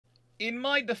In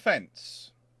my defense,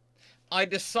 I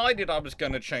decided I was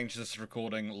going to change this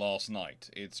recording last night.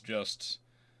 It's just...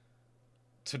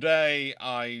 Today,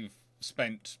 I've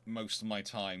spent most of my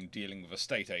time dealing with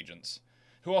estate agents,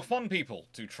 who are fun people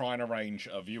to try and arrange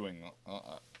a viewing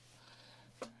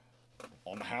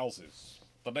on houses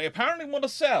that they apparently want to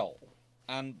sell,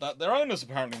 and that their owners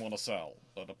apparently want to sell.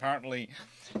 But apparently,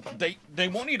 they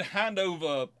want you to hand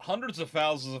over hundreds of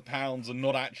thousands of pounds and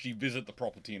not actually visit the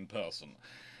property in person.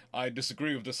 I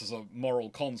disagree with this as a moral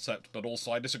concept, but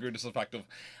also I disagree with this as a fact of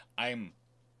I'm,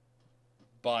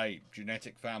 by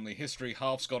genetic family history,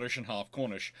 half Scottish and half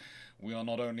Cornish. We are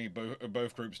not only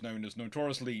both groups known as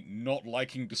notoriously not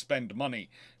liking to spend money,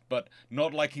 but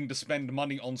not liking to spend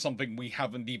money on something we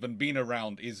haven't even been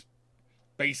around is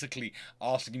basically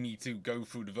asking me to go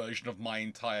through the version of my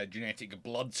entire genetic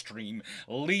bloodstream,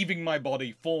 leaving my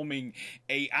body, forming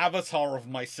a avatar of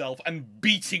myself, and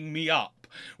beating me up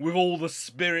with all the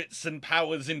spirits and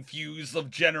powers infused of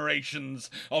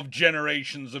generations of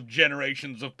generations of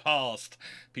generations of past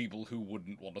people who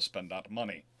wouldn't want to spend that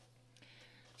money.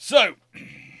 So,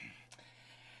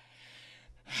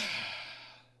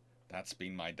 that's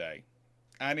been my day.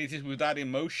 And it is with that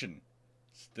emotion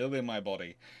still in my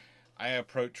body I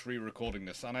approach re-recording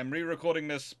this. And I'm re-recording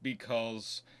this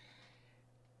because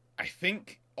I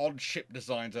think odd ship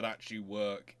designs that actually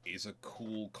work is a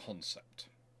cool concept.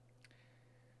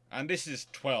 And this is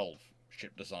 12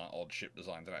 odd ship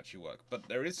designs that actually work. But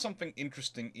there is something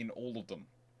interesting in all of them.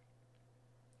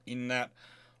 In that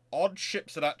odd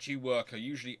ships that actually work are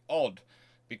usually odd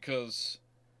because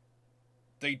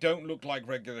they don't look like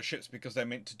regular ships because they're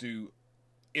meant to do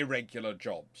irregular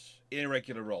jobs,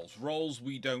 irregular roles. Roles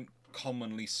we don't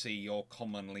commonly see or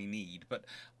commonly need, but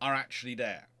are actually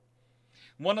there.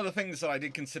 One of the things that I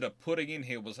did consider putting in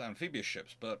here was amphibious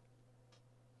ships, but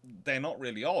they're not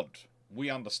really odd. We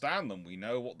understand them. We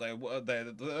know what they're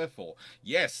there for.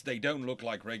 Yes, they don't look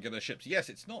like regular ships. Yes,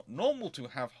 it's not normal to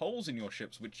have holes in your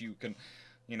ships which you can,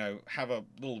 you know, have a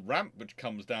little ramp which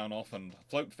comes down off and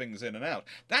float things in and out.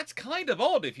 That's kind of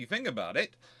odd if you think about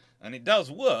it. And it does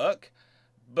work,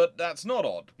 but that's not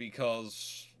odd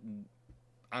because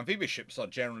amphibious ships are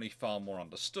generally far more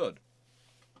understood.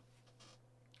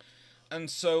 And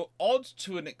so, odd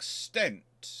to an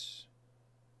extent,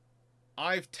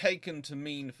 I've taken to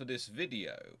mean for this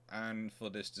video and for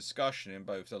this discussion in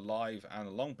both the live and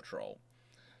the long patrol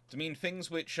to mean things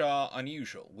which are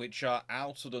unusual, which are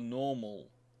out of the normal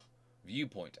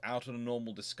viewpoint, out of the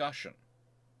normal discussion.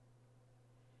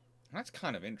 And that's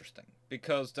kind of interesting,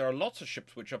 because there are lots of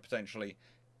ships which are potentially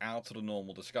out of the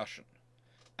normal discussion,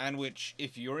 and which,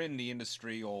 if you're in the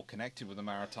industry or connected with the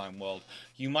maritime world,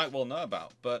 you might well know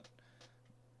about, but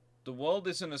the world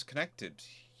isn't as connected.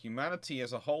 Humanity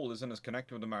as a whole isn't as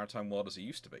connected with the maritime world as it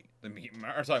used to be. The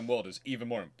maritime world is even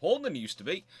more important than it used to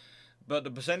be, but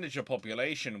the percentage of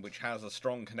population which has a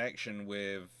strong connection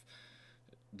with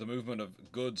the movement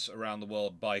of goods around the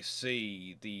world by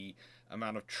sea, the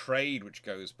amount of trade which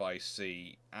goes by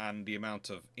sea, and the amount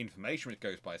of information which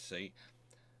goes by sea,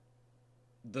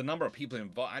 the number of people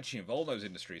actually involved in those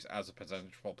industries as a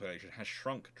percentage of population has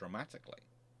shrunk dramatically.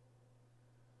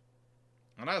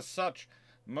 And as such,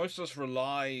 most of us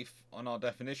rely on our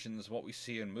definitions, what we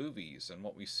see in movies and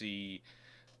what we see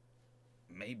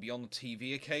maybe on the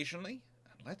TV occasionally.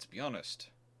 And let's be honest,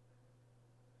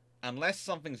 unless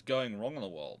something's going wrong in the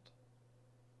world,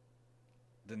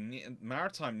 the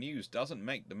maritime news doesn't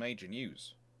make the major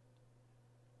news.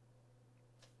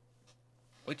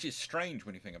 Which is strange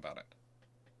when you think about it.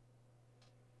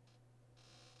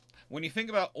 When you think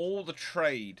about all the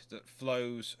trade that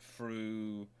flows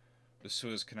through the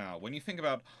Suez Canal, when you think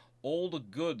about all the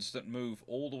goods that move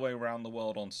all the way around the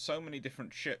world on so many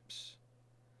different ships,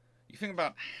 you think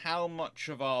about how much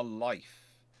of our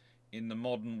life in the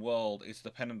modern world is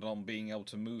dependent on being able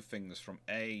to move things from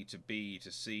A to B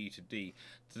to C to D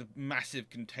to the massive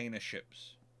container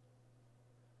ships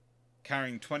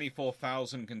carrying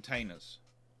 24,000 containers,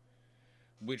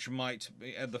 which might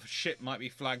be, the ship might be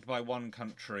flagged by one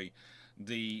country.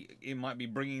 It might be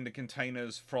bringing the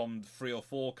containers from 3 or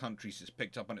 4 countries it's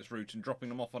picked up on its route and dropping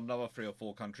them off on another 3 or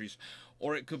 4 countries,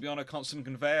 or it could be on a constant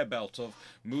conveyor belt of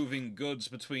moving goods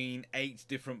between 8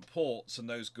 different ports, and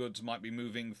those goods might be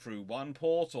moving through one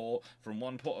port, or from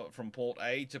port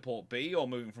A to port B, or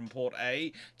moving from port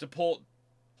A to port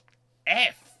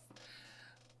F.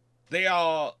 They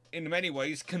are, in many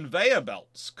ways, conveyor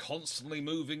belts, constantly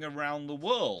moving around the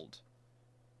world.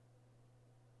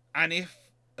 And if,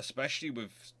 especially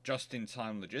with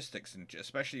just-in-time logistics, and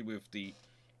especially with the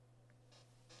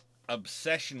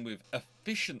obsession with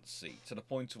efficiency to the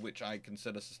point to which I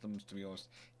consider systems, to be honest,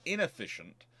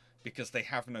 inefficient, because they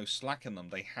have no slack in them.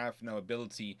 They have no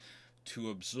ability to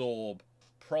absorb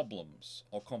problems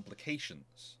or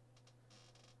complications.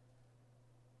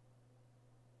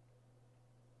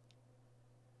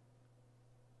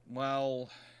 Well,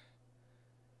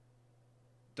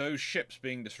 those ships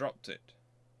being disrupted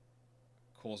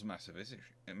cause massive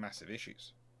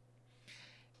issues.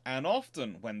 And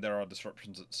often when there are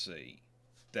disruptions at sea,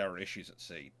 there are issues at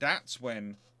sea. That's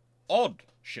when odd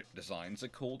ship designs are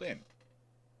called in.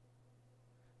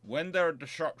 When there are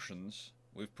disruptions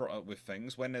with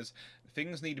things, when there's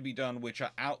things need to be done which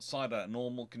are outside a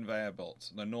normal conveyor belt,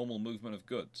 the normal movement of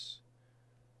goods,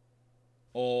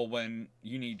 or when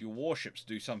you need your warships to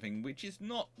do something which is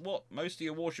not what most of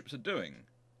your warships are doing,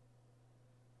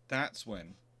 that's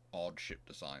when odd ship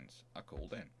designs are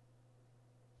called in.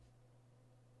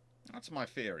 That's my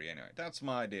theory anyway. That's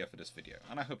my idea for this video,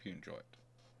 and I hope you enjoy it.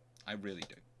 I really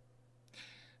do.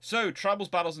 So, Troubles,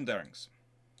 Battles, and Darings.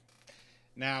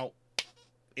 Now,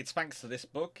 it's thanks to this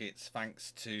book, it's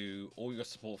thanks to all your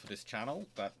support for this channel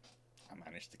that I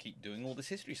managed to keep doing all this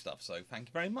history stuff, so thank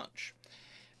you very much.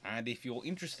 And if you're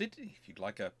interested, if you'd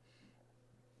like a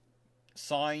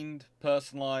signed,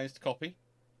 personalised copy,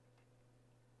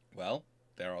 well,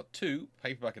 there are 2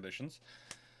 paperback editions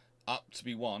up to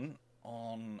be won.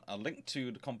 On a link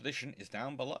to the competition is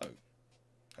down below.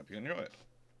 Hope you enjoy it.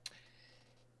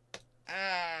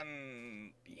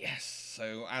 And yes,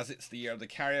 so as it's the year of the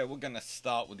carrier, we're going to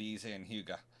start with Easy and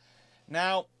Hugo.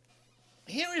 Now,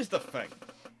 here is the thing.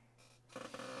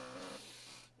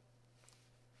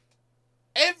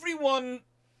 Everyone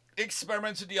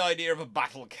experimented the idea of a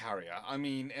battle carrier. I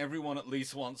mean, everyone at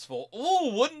least once thought,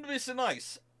 oh, wouldn't it be so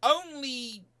nice?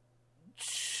 Only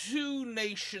 2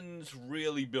 nations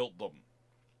really built them.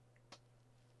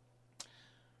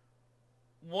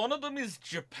 One of them is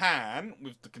Japan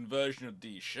with the conversion of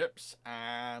these ships,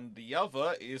 and the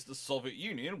other is the Soviet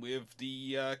Union with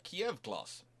the Kiev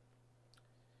class.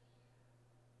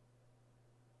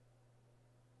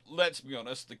 Let's be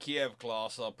honest, the Kiev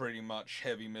class are pretty much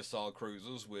heavy missile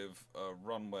cruisers with a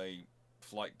runway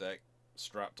flight deck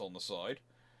strapped on the side.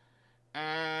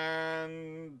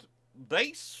 And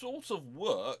they sort of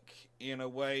work in a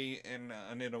way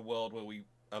in a world where we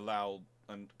allow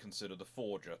and consider the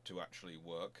Forger to actually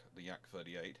work, the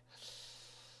Yak-38.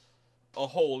 A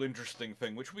whole interesting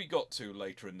thing, which we got to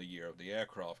later in the year of the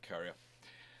aircraft carrier.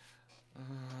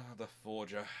 The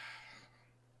Forger.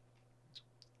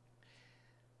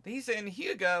 These in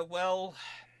Hugo, well,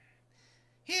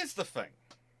 here's the thing.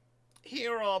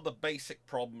 Here are the basic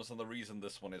problems and the reason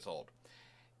this one is odd.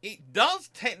 It does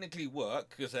technically work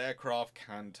because aircraft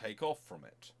can take off from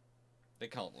it. They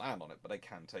can't land on it, but they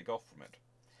can take off from it.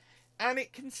 And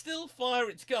it can still fire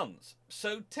its guns,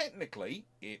 so technically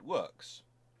it works.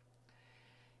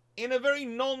 In a very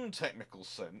non-technical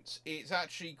sense, it's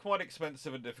actually quite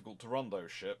expensive and difficult to run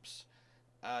those ships.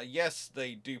 Yes,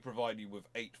 they do provide you with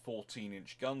 8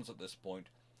 14-inch guns at this point,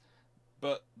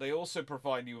 but they also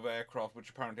provide you with aircraft which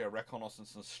apparently are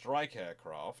reconnaissance and strike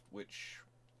aircraft, which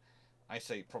I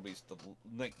say probably is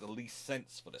make the least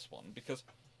sense for this one, because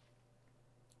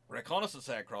reconnaissance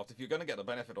aircraft, if you're going to get the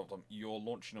benefit of them, you're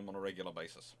launching them on a regular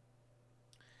basis.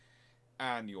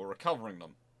 And you're recovering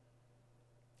them.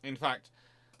 In fact,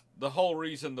 the whole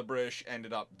reason the British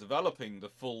ended up developing the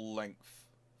full-length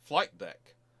flight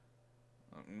deck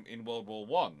in World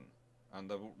War I, and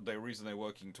the reason they're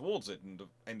working towards it and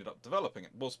ended up developing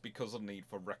it, was because of the need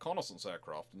for reconnaissance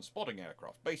aircraft and spotting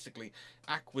aircraft. Basically,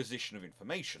 acquisition of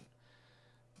information.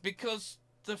 Because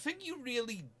the thing you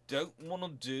really don't want to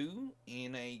do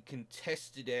in a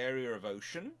contested area of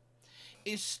ocean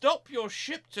is stop your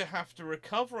ship to have to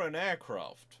recover an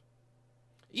aircraft.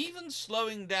 Even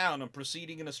slowing down and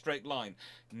proceeding in a straight line,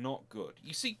 not good.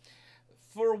 You see,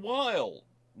 for a while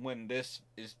when this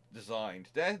is designed,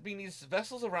 there have been these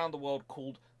vessels around the world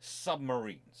called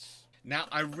submarines. Now,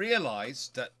 I realise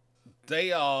that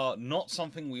they are not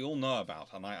something we all know about,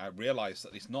 and I realise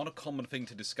that it's not a common thing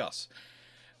to discuss.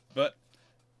 But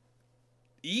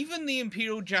even the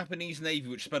Imperial Japanese Navy,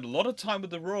 which spent a lot of time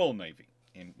with the Royal Navy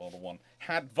in World War I,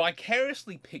 had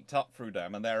vicariously picked up through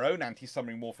them and their own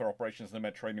anti-submarine warfare operations in the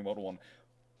Mediterranean World War I,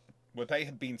 where they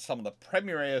had been some of the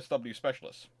premier ASW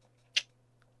specialists,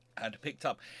 had picked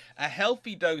up a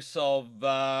healthy dose of,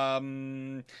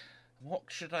 what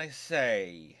should I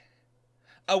say,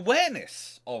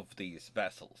 awareness of these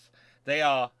vessels. They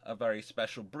are a very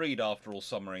special breed, after all,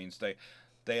 submarines.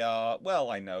 They are,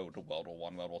 well, I know the World War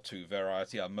I, World War II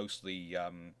variety are mostly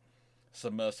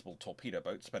submersible torpedo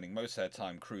boats, spending most of their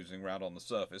time cruising around on the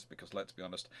surface because, let's be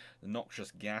honest, the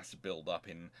noxious gas build-up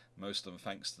in most of them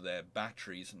thanks to their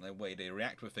batteries and the way they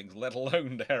react with things, let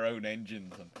alone their own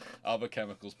engines and other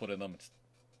chemicals put in them. It's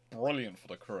brilliant for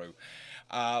the crew.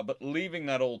 But leaving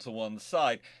that all to one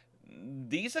side,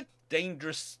 these are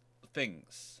dangerous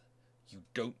things. You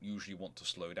don't usually want to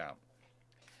slow down.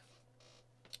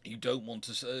 You don't want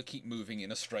to keep moving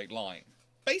in a straight line.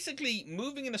 Basically,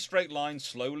 moving in a straight line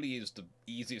slowly is the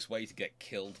easiest way to get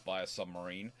killed by a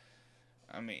submarine.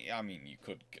 I mean, you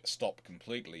could stop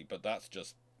completely, but that's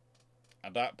just,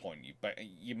 at that point,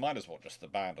 you might as well just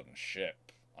abandon ship.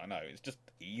 I know, it's just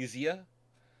easier.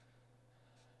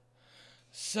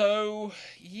 So,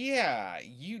 yeah,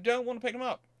 you don't want to pick them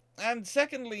up. And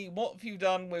secondly, what have you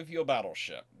done with your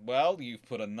battleship? Well, you've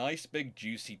put a nice big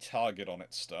juicy target on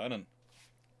its stern, and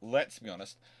let's be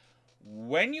honest,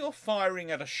 when you're firing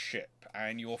at a ship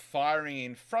and you're firing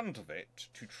in front of it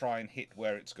to try and hit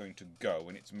where it's going to go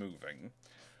when it's moving,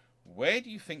 where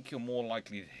do you think you're more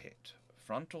likely to hit?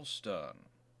 Front or stern?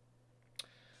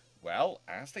 Well,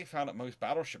 as they found at most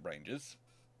battleship ranges,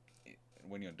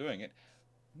 when you're doing it,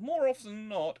 more often than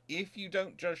not, if you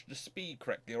don't judge the speed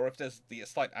correctly or if there's the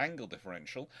slight angle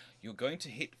differential, you're going to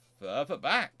hit further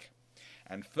back.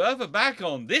 And further back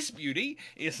on this beauty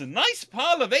is a nice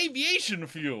pile of aviation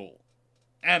fuel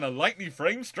and a lightly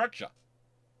framed structure.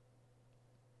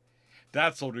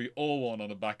 That's what we all want on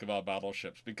the back of our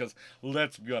battleships, because,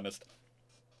 let's be honest,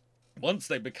 once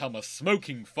they become a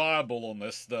smoking fireball on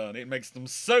their stern, it makes them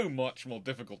so much more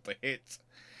difficult to hit.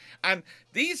 And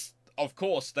these, of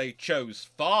course, they chose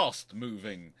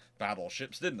fast-moving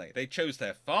battleships, didn't they? They chose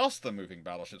their faster-moving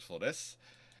battleships for this.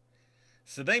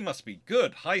 So they must be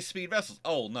good high-speed vessels.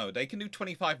 Oh, no, they can do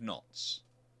 25 knots.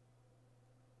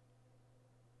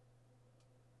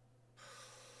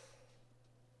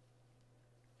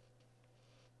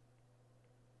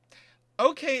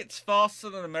 Okay, it's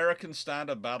faster than an American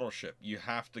standard battleship. You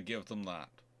have to give them that.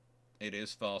 It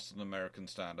is faster than an American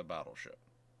standard battleship.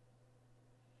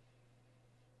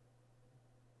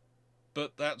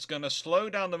 But that's going to slow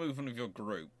down the movement of your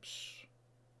groups,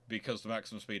 because the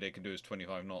maximum speed they can do is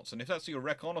 25 knots. And if that's your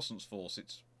reconnaissance force,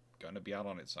 it's going to be out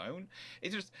on its own.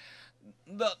 It's just,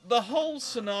 the whole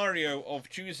scenario of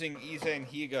choosing Ise and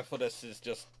Higa for this is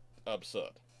just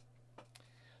absurd.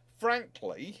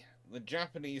 Frankly, the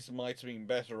Japanese might have been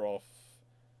better off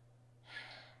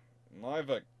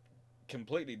either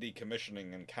completely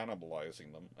decommissioning and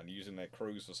cannibalizing them and using their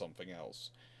crews for something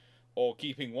else, or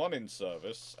keeping one in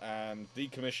service and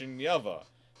decommissioning the other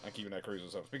and keeping their crews in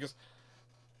service. Because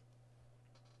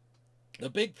the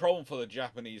big problem for the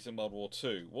Japanese in World War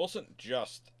II wasn't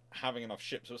just having enough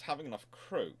ships, it was having enough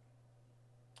crew.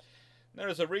 There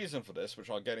is a reason for this, which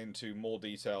I'll get into more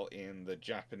detail in the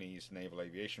Japanese naval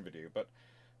aviation video, but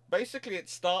basically it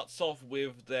starts off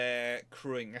with their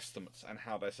crewing estimates and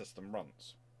how their system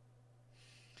runs.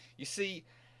 You see,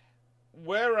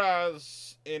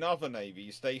 whereas in other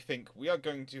navies they think we are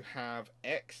going to have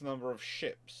X number of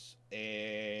ships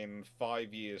in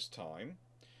 5 years' time,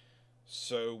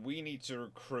 so we need to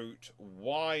recruit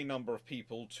Y number of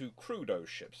people to crew those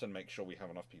ships and make sure we have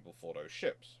enough people for those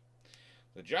ships.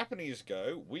 The Japanese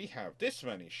go, we have this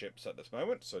many ships at this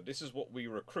moment, so this is what we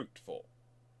recruit for.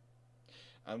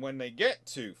 And when they get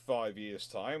to 5 years'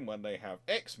 time, when they have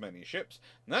X many ships,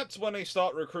 that's when they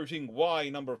start recruiting Y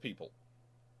number of people.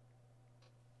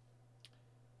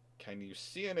 Can you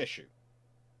see an issue?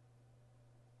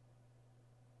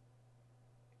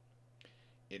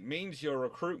 It means your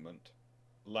recruitment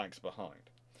lags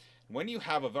behind. When you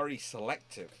have a very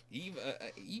selective,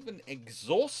 even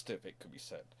exhaustive, it could be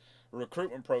said,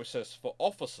 recruitment process for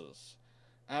officers,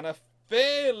 and a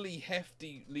fairly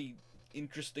heftily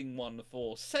interesting one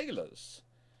for sailors,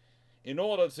 in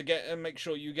order to get and make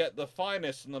sure you get the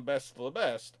finest and the best of the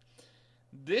best,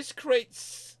 this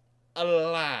creates a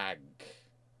lag,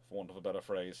 for want of a better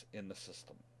phrase, in the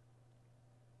system.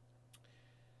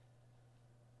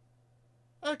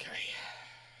 Okay.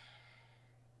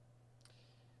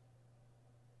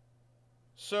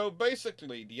 So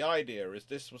basically, the idea is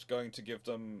this was going to give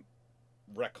them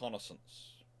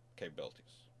reconnaissance capabilities.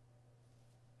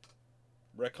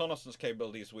 Reconnaissance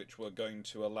capabilities which were going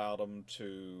to allow them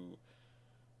to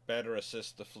better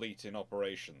assist the fleet in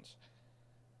operations.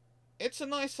 It's a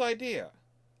nice idea.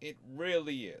 It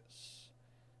really is.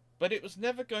 But it was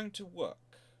never going to work.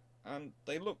 And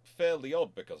they look fairly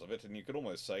odd because of it, and you could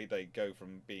almost say they go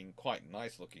from being quite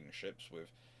nice looking ships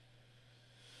with,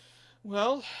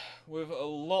 well, with a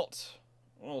lot,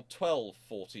 well, 12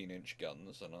 14-inch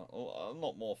guns and a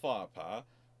lot more firepower,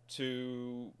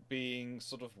 to being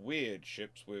sort of weird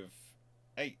ships with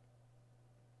 8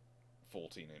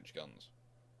 14-inch guns.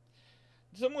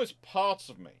 There's almost parts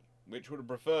of me which would have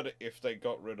preferred it if they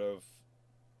got rid of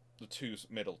the 2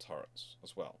 middle turrets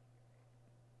as well.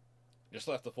 Just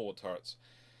left the forward turrets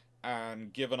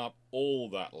and given up all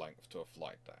that length to a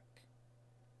flight deck.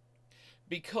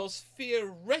 Because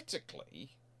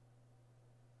theoretically,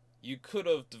 you could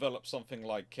have developed something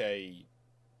like a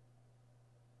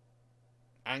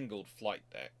angled flight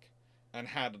deck and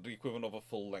had the equivalent of a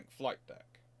full-length flight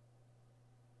deck.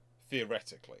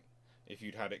 Theoretically, if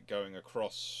you'd had it going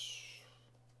across...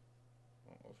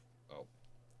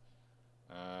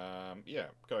 yeah,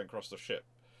 going across the ship.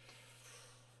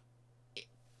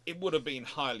 It would have been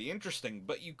highly interesting,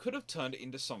 but you could have turned it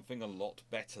into something a lot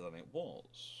better than it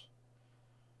was.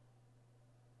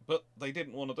 But they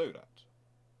didn't want to do that.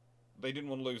 They didn't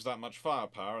want to lose that much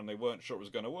firepower, and they weren't sure it was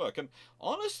going to work. And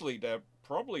honestly, they're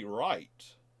probably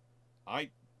right. I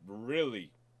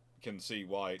really can see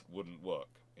why it wouldn't work.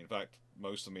 In fact,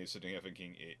 most of me is sitting here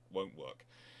thinking it won't work.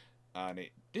 And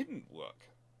it didn't work.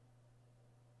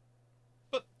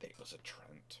 But it was a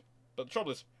trend. But the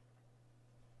trouble is,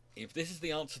 if this is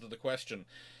the answer to the question,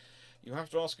 you have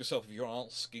to ask yourself if you're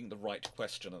asking the right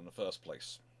question in the first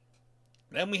place.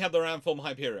 Then we have the Ramform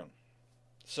Hyperion.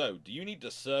 So, do you need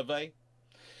to survey?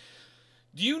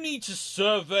 Do you need to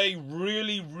survey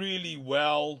really, really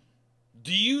well?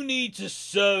 Do you need to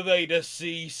survey the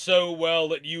sea so well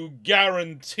that you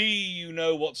guarantee you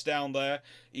know what's down there,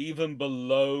 even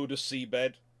below the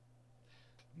seabed?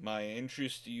 May I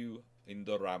interest you in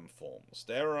the Ramforms.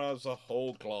 There is a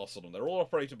whole class of them. They're all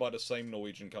operated by the same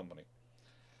Norwegian company.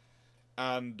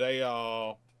 And they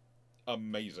are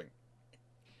amazing.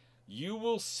 You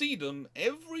will see them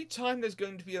every time there's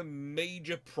going to be a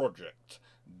major project.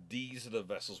 These are the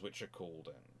vessels which are called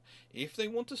in. If they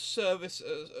want to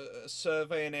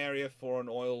survey an area for an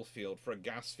oil field, for a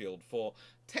gas field, for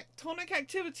tectonic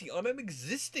activity on an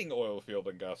existing oil field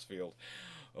and gas field,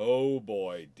 oh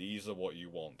boy, these are what you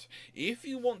want. If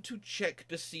you want to check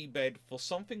the seabed for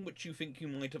something which you think you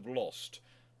might have lost,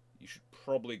 you should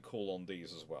probably call on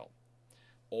these as well.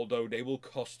 Although they will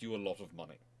cost you a lot of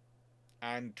money.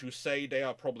 And to say they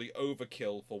are probably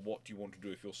overkill for what you want to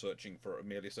do if you're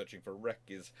merely searching for a wreck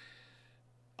is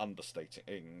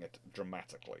understating it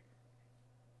dramatically.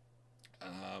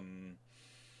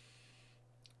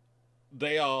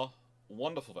 They are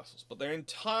wonderful vessels, but their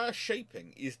entire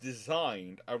shaping is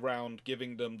designed around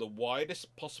giving them the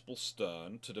widest possible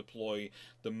stern to deploy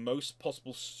the most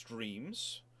possible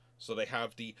streams, so they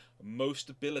have the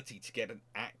most ability to get an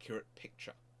accurate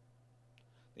picture.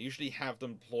 They usually have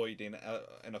them deployed in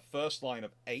a first line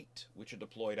of 8, which are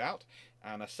deployed out,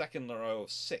 and a second row of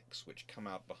 6, which come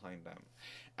out behind them.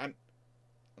 And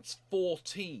that's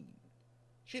 14.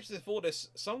 Ships before this,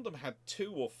 some of them had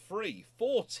 2 or 3.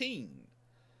 14!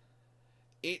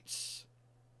 It's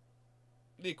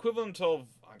the equivalent of,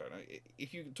 I don't know,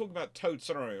 if you talk about towed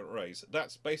sonar arrays,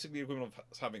 that's basically the equivalent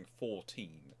of having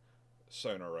 14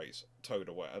 sonar arrays towed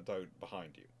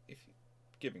behind you, if you're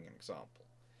giving an example.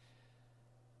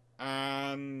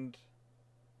 And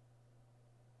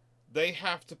they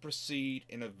have to proceed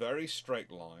in a very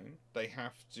straight line. They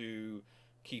have to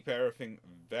keep everything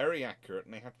very accurate,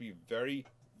 and they have to be very,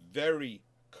 very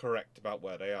correct about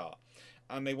where they are.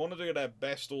 And they want to do their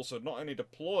best also not only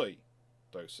deploy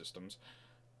those systems,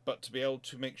 but to be able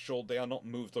to make sure they are not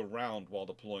moved around while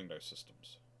deploying those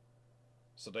systems.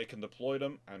 So they can deploy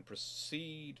them and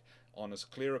proceed on as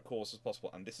clear a course as possible.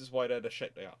 And this is why they're the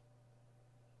shape they are.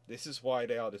 This is why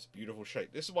they are this beautiful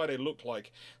shape. This is why they look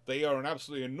like they are an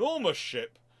absolutely enormous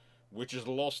ship which has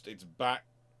lost its back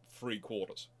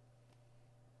 3/4.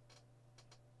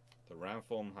 The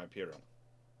Ramform Hyperion.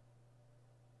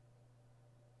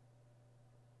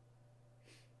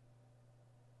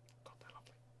 God, they're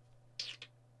lovely.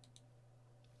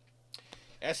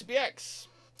 SBX.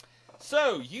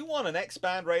 So, you want an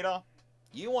X-band radar?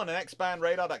 You want an X-band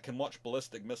radar that can watch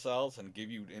ballistic missiles and give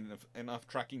you enough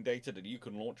tracking data that you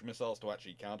can launch missiles to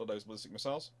actually counter those ballistic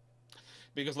missiles?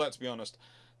 Because let's be honest,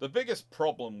 the biggest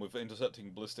problem with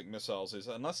intercepting ballistic missiles is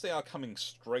unless they are coming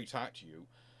straight at you,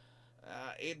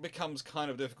 it becomes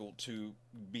kind of difficult to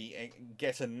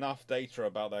get enough data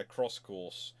about their cross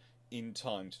course in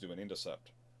time to do an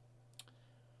intercept.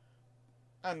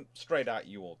 And straight at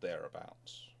you or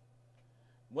thereabouts.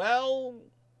 Well,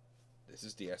 this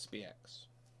is the SBX.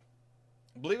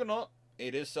 Believe it or not,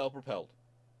 it is self-propelled.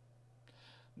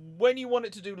 When you want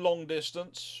it to do long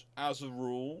distance, as a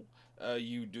rule,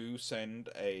 you do send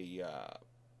a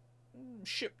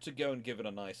ship to go and give it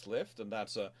a nice lift, and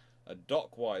that's a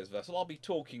Dockwise vessel. I'll be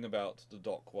talking about the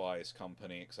Dockwise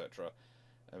company, etc.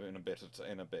 in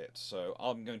a bit. So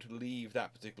I'm going to leave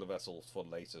that particular vessel for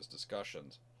later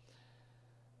discussions.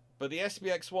 But the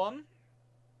SBX-1,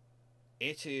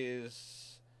 it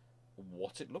is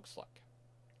what it looks like.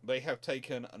 They have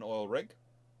taken an oil rig,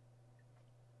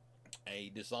 a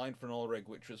design for an oil rig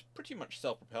which was pretty much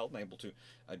self-propelled and able to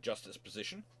adjust its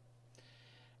position.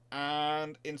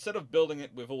 And instead of building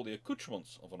it with all the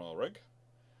accoutrements of an oil rig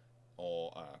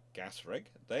or a gas rig,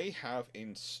 they have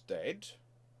instead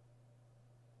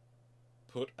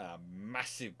put a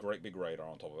massive, great big radar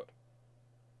on top of it.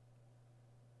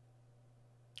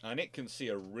 And it can see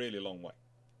a really long way.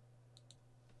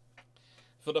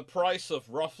 For the price of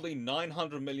roughly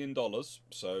 $900 million,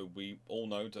 so we all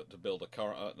know that to build a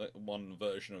current one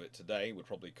version of it today would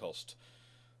probably cost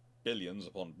billions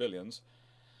upon billions.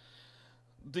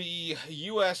 The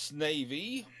US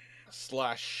Navy /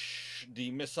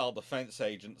 the Missile Defense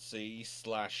Agency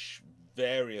 /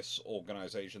 various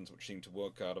organizations which seem to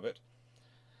work out of it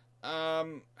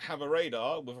have a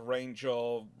radar with a range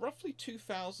of roughly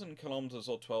 2,000 kilometers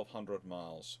or 1,200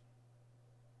 miles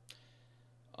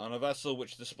on a vessel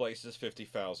which displaces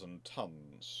 50,000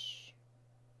 tons.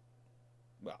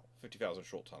 Well, 50,000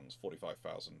 short tons,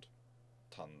 45,000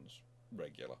 tons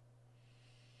regular.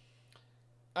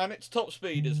 And its top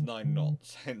speed is 9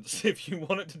 knots, hence if you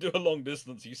want it to do a long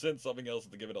distance, you send something else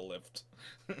to give it a lift.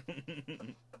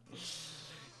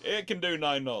 It can do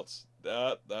 9 knots.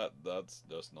 That's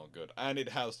not good. And it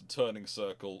has the turning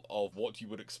circle of what you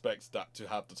would expect that to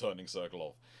have the turning circle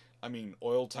of. I mean,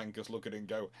 oil tankers look at it and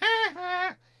go,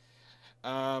 ha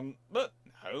ha! But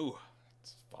no,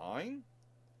 it's fine.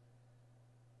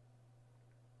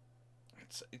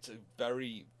 It's a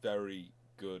very, very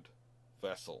good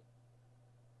vessel.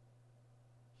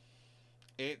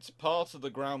 It's part of the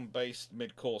ground-based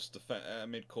mid-course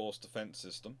defense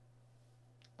system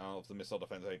of the Missile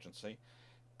Defense Agency.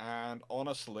 And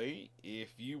honestly,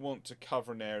 if you want to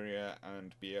cover an area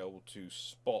and be able to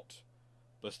spot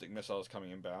ballistic missiles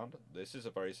coming inbound, this is a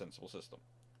very sensible system.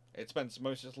 It spends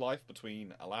most of its life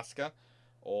between Alaska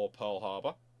or Pearl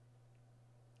Harbor.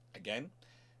 Again,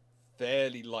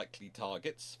 fairly likely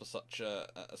targets for such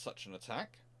an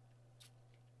attack.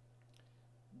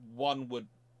 One would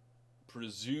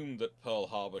presume that Pearl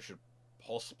Harbor should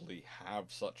possibly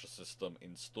have such a system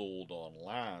installed on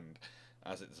land,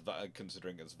 as it's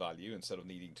considering its value, instead of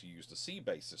needing to use the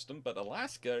sea-based system. But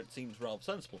Alaska, it seems rather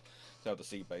sensible to have the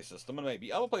sea-based system, and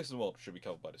maybe other places in the world should be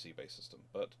covered by the sea-based system.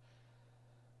 But,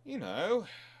 you know,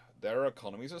 there are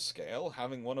economies of scale.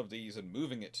 Having one of these and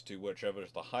moving it to whichever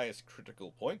is the highest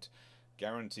critical point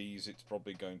guarantees it's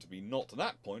probably going to be not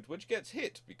that point which gets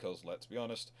hit, because, let's be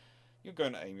honest, you're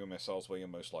going to aim your missiles where you're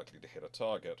most likely to hit a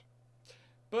target.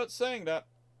 But saying that,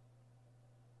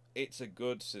 it's a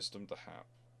good system to have.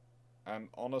 And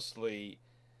honestly,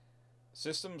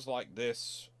 systems like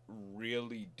this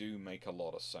really do make a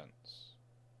lot of sense.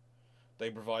 They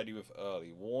provide you with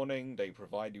early warning, they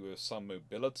provide you with some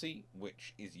mobility,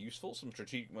 which is useful, some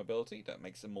strategic mobility that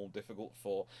makes it more difficult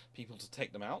for people to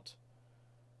take them out,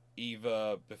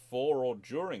 either before or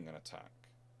during an attack.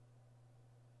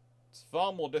 It's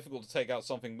far more difficult to take out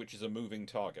something which is a moving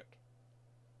target.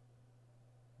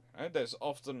 And there's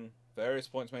often various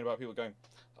points made about people going,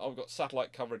 oh, we've got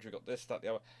satellite coverage, we've got this, that, the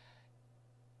other.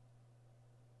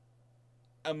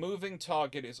 A moving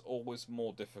target is always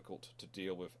more difficult to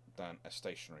deal with than a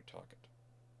stationary target.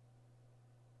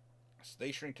 A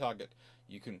stationary target,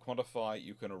 you can quantify,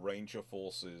 you can arrange your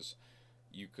forces,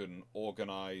 you can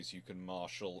organize, you can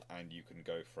marshal, and you can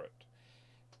go for it.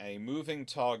 A moving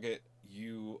target,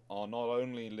 you are not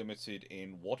only limited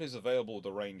in what is available with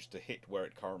the range to hit where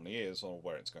it currently is or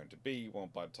where it's going to be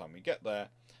by the time we get there,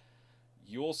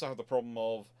 you also have the problem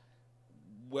of,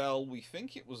 well, we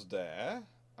think it was there,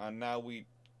 and now we've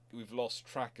lost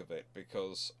track of it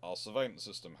because our surveillance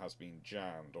system has been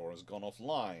jammed or has gone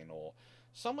offline, or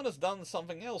someone has done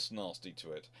something else nasty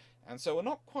to it, and so we're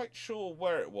not quite sure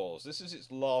where it was. This is its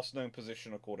last known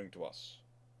position according to us.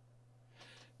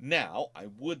 Now, I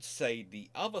would say the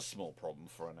other small problem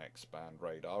for an X-band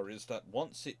radar is that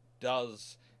once it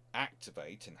does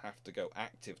activate and have to go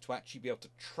active to actually be able to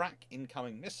track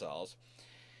incoming missiles,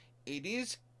 it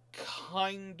is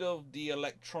kind of the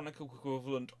electronic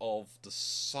equivalent of the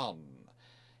sun,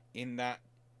 in that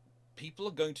people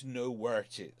are going to know where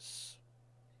it is.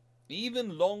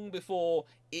 Even long before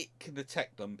it can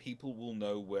detect them, people will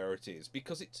know where it is,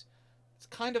 because it's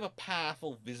kind of a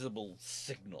powerful visible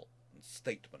signal and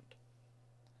statement.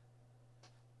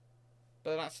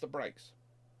 But that's the breaks.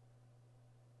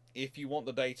 If you want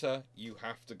the data, you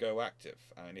have to go active,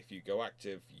 and if you go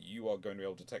active, you are going to be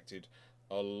able to detect it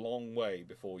a long way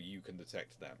before you can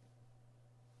detect them.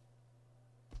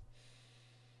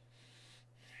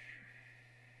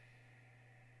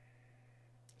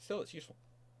 still, it's useful.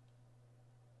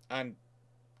 And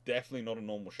definitely not a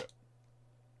normal ship.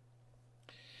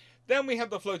 Then we have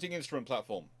the floating instrument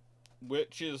platform,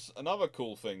 which is another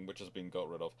cool thing which has been got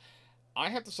rid of. I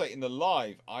have to say, in the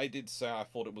live, I did say I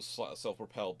thought it was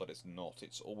self-propelled, but it's not.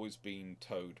 It's always been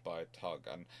towed by a tug,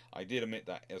 and I did admit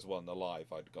that as well in the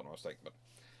live. I'd got no mistake, but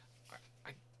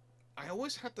I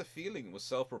always had the feeling it was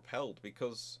self-propelled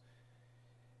because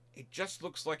it just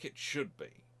looks like it should be.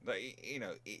 You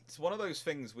know, it's one of those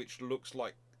things which looks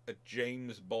like a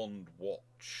James Bond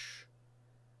watch.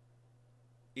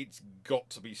 It's got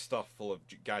to be stuffed full of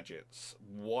gadgets.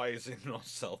 Why is it not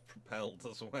self-propelled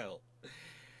as well?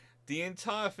 The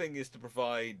entire thing is to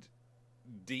provide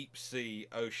deep-sea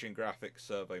oceanographic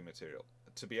survey material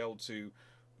to be able to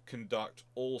conduct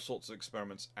all sorts of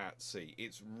experiments at sea.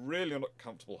 It's really not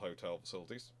comfortable hotel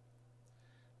facilities.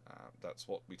 That's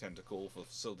what we tend to call for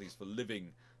facilities for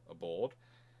living aboard.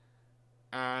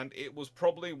 And it was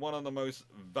probably one of the most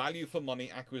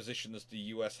value-for-money acquisitions the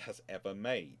US has ever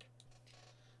made,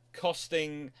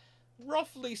 costing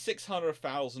roughly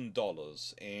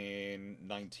 $600,000 in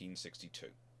 1962.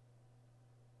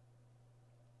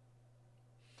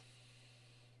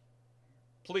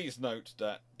 Please note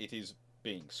that it is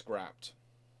being scrapped.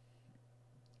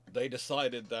 They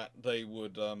decided that they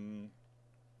would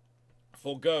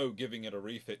forego giving it a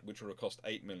refit, which would have cost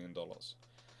 $8 million.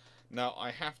 Now,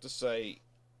 I have to say,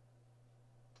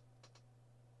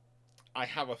 I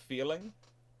have a feeling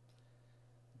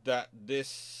that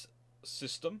this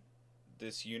system,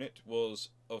 this unit, was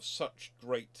of such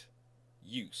great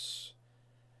use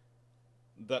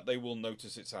that they will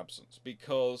notice its absence.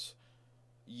 Because,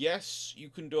 yes, you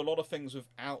can do a lot of things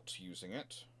without using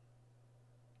it.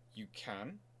 You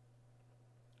can.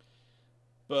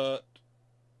 But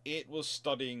it was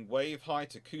studying wave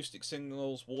height, acoustic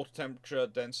signals, water temperature,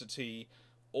 density,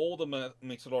 all the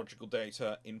meteorological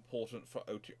data important for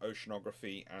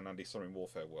oceanography and anti-submarine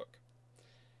warfare work.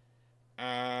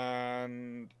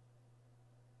 And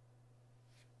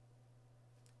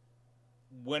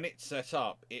when it set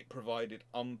up, it provided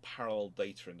unparalleled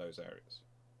data in those areas.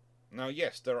 Now,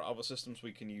 yes, there are other systems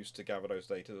we can use to gather those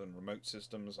data, and remote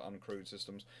systems, uncrewed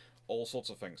systems, all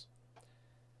sorts of things.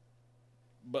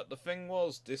 But the thing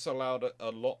was, this allowed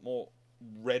a lot more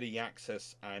ready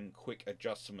access and quick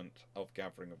adjustment of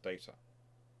gathering of data.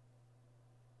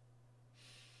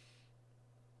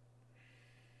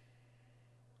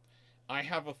 I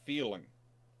have a feeling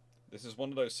this is one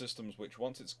of those systems which,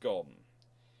 once it's gone,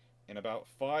 in about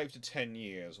 5 to 10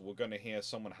 years, we're going to hear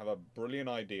someone have a brilliant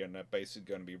idea and they're basically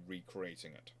going to be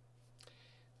recreating it.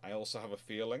 I also have a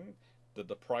feeling that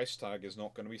the price tag is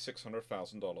not going to be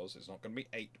 $600,000. It's not going to be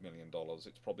 $8 million.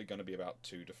 It's probably going to be about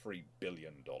 $2 to $3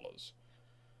 billion.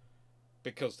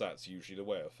 Because that's usually the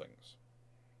way of things.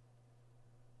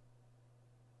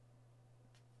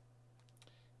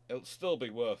 It'll still be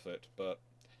worth it, but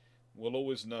we'll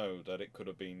always know that it could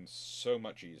have been so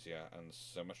much easier and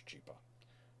so much cheaper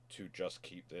to just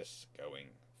keep this going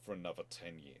for another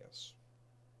 10 years.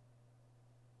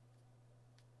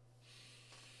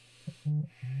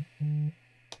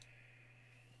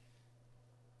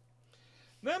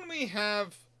 Then we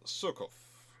have Surkov,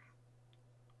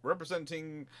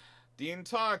 representing the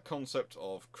entire concept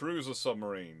of cruiser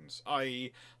submarines,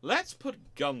 i.e., let's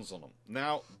put guns on them.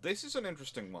 Now, this is an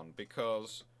interesting one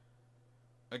because,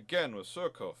 again, with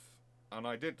Surkov, and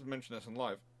I did mention this in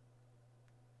live,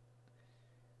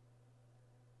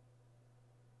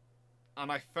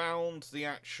 and I found the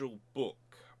actual book,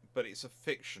 but it's a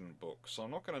fiction book, so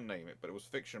I'm not going to name it, but it was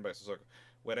fiction based on Surkov,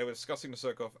 where they were discussing the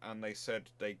Surkov and they said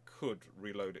they could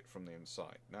reload it from the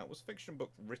inside. Now, it was a fiction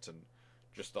book written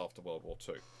just after World War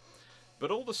II.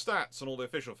 But all the stats and all the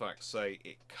official facts say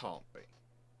it can't be.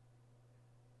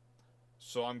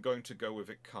 So I'm going to go with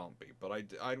it can't be. But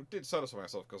I did satisfy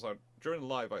myself because during the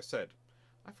live I said,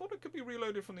 I thought it could be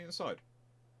reloaded from the inside.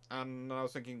 And I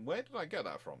was thinking, where did I get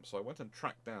that from? So I went and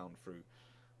tracked down through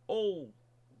all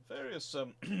various...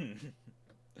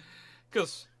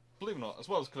 Because, believe it or not, as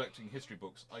well as collecting history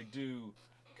books, I do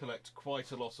collect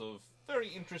quite a lot of very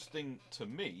interesting, to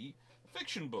me,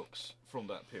 fiction books from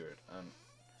that period. And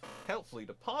helpfully,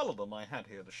 the pile of them I had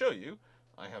here to show you,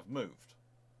 I have moved.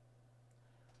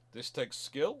 This takes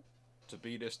skill to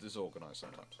be this disorganized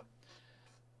sometimes.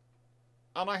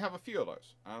 And I have a few of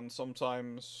those. And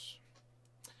sometimes...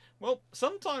 Well,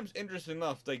 sometimes, interesting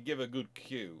enough, they give a good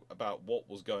cue about what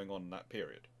was going on in that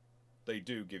period. They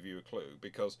do give you a clue,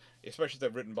 because, especially if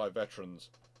they're written by veterans,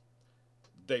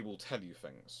 they will tell you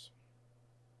things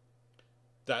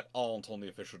that aren't on the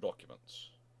official documents.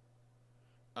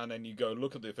 and then you go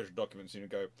look at the official documents and you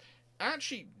go,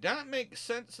 actually, that makes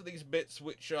sense to these bits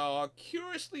which are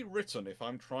curiously written if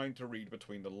I'm trying to read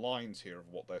between the lines here of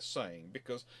what they're saying,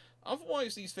 because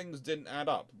otherwise these things didn't add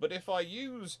up. But if I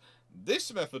use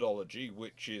this methodology,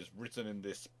 which is written in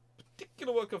this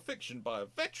particular work of fiction by a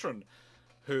veteran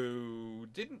who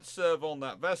didn't serve on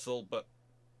that vessel, but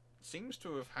seems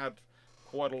to have had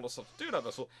quite a lot of stuff to do with that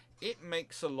vessel, it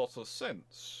makes a lot of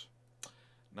sense.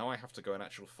 Now I have to go and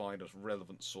actually find a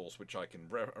relevant source which I can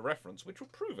reference, which will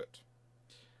prove it.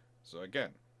 So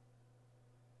again,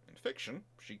 in fiction,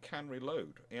 she can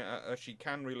reload. She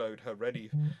can reload her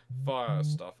ready fire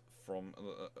stuff from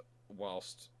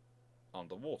whilst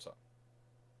underwater.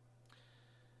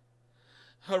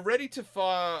 Her ready to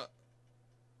fire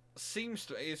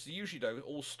is usually though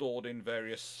all stored in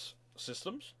various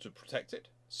systems to protect it.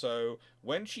 So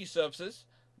when she surfaces,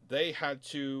 they had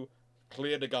to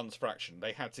clear the guns for action.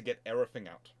 They had to get everything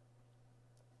out.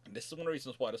 And this is one of the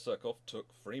reasons why the Surkoff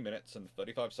took 3 minutes and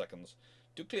 35 seconds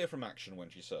to clear from action when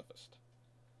she surfaced.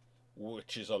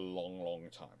 Which is a long, long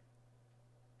time.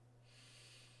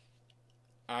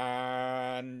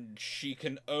 And she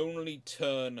can only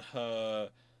turn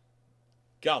her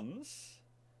guns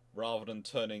rather than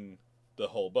turning the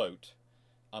whole boat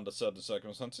under certain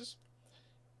circumstances.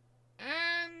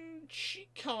 And she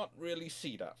can't really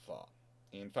see that far.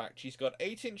 In fact, she's got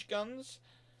 8-inch guns,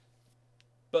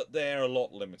 but they're a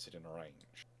lot limited in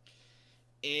range.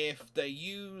 If they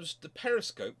used the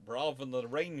periscope rather than the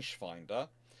rangefinder,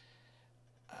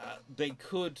 they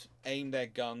could aim their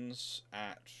guns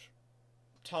at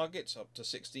targets up to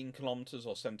 16 kilometers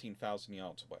or 17,000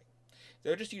 yards away. If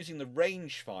they're just using the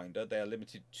rangefinder, they're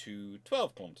limited to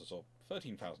 12 kilometers or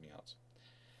 13,000 yards.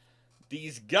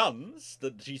 These guns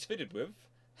that she's fitted with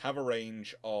have a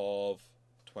range of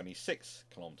 26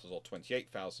 kilometers or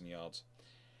 28,000 yards.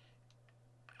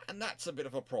 And that's a bit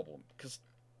of a problem, because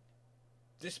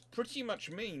this pretty much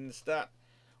means that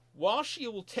while she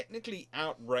will technically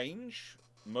outrange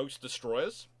most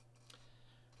destroyers,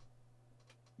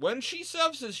 when she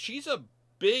surfaces, she's a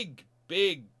big,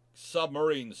 big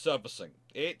submarine surfacing.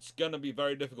 It's going to be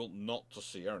very difficult not to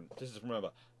see her. And this is,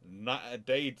 remember,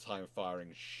 daytime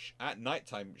firing. At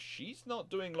nighttime, she's not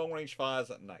doing long-range fires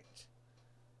at night.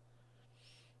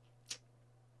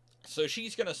 So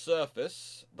she's going to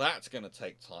surface. That's going to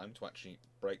take time to actually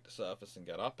break the surface and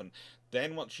get up. And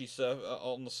then once she's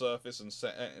on the surface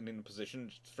and in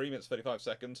position, 3 minutes 35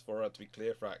 seconds for her to be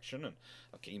clear for action. And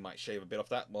okay, you might shave a bit off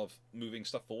that while moving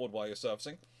stuff forward while you're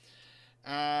surfacing.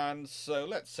 And so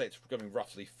let's say it's becoming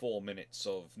roughly 4 minutes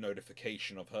of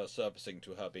notification of her surfacing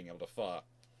to her being able to fire.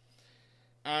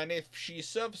 And if she's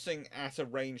surfacing at a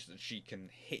range that she can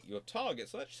hit your target,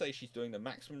 so let's say she's doing the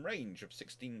maximum range of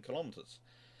 16 kilometers.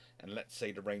 And let's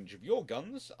say the range of your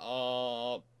guns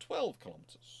are 12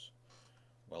 kilometers.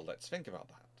 Well, let's think about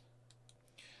that.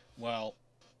 Well,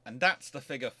 and that's the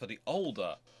figure for the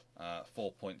older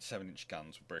 4.7-inch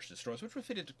guns with British destroyers, which were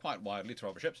fitted quite widely to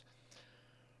other ships.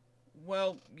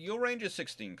 Well, your range is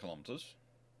 16 kilometers.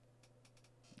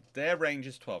 Their range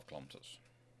is 12 kilometers.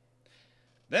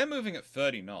 They're moving at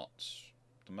 30 knots.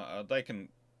 They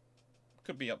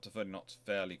could be up to 30 knots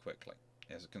fairly quickly,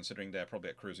 considering they're probably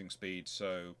at cruising speed,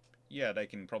 so yeah, they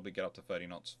can probably get up to 30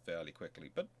 knots fairly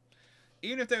quickly. But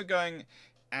even if they were going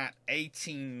at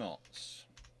 18 knots,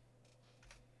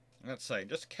 let's say,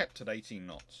 just kept at 18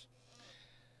 knots,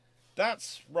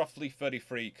 that's roughly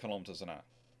 33 kilometers an hour.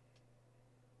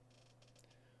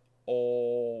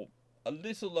 Or a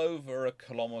little over a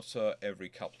kilometer every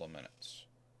couple of minutes.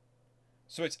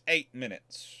 So it's 8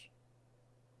 minutes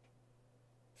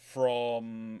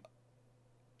from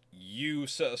you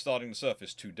starting the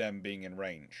surface to them being in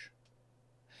range.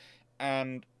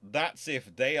 And that's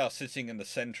if they are sitting in the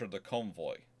center of the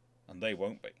convoy, and they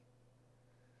won't be.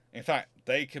 In fact,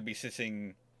 they could be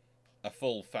sitting a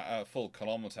full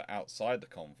kilometer outside the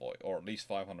convoy, or at least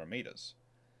 500 meters.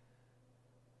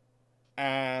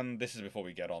 And this is before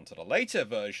we get on to the later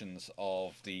versions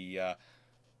of the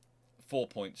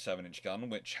 4.7-inch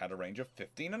gun, which had a range of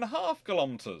 15.5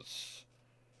 kilometers.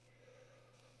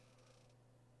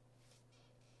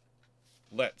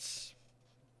 Let's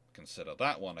consider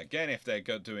that one. Again, if they're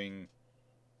doing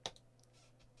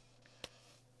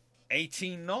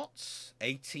 18 knots,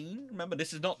 18, remember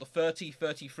this is not the 30,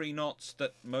 33 knots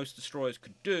that most destroyers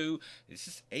could do. This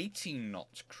is 18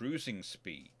 knots cruising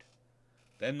speed.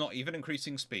 They're not even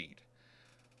increasing speed.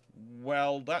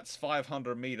 Well, that's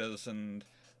 500 meters, and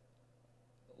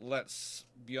let's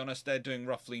be honest, they're doing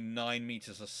roughly 9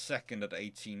 meters a second at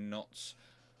 18 knots.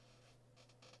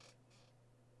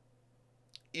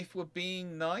 If we're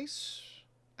being nice,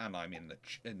 and I'm in the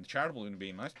charitable and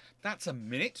being nice, that's a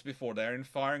minute before they're in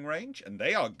firing range, and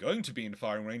they are going to be in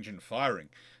firing range and firing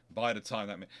by the time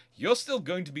that you're still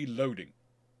going to be loading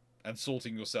and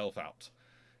sorting yourself out.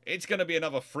 It's going to be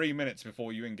another 3 minutes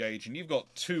before you engage, and you've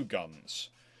got 2 guns.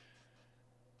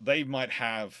 They might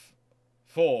have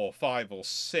 4, 5, or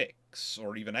 6,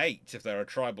 or even 8 if they're a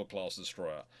tribal class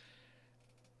destroyer.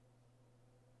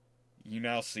 You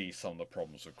now see some of the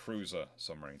problems with cruiser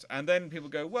submarines. And then people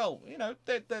go, well, you know,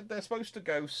 they're supposed to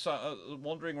go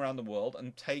wandering around the world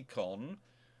and take on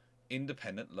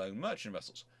independent lone merchant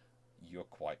vessels. You're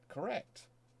quite correct.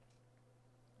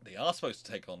 They are supposed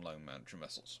to take on lone merchant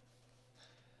vessels.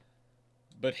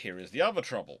 But here is the other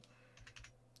trouble.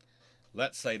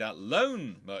 Let's say that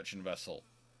lone merchant vessel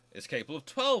is capable of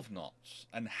 12 knots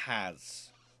and has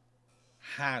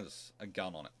a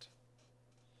gun on it.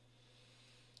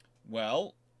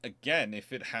 Well, again,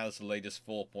 if it has the latest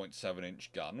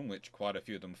 4.7-inch gun, which quite a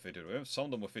few of them are fitted with, some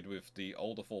of them were fitted with the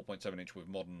older 4.7-inch with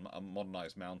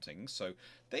modernized mountings, so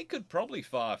they could probably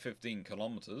fire 15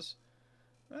 kilometers.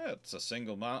 It's a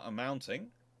single mounting.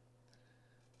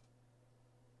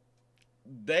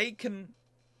 They can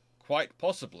quite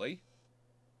possibly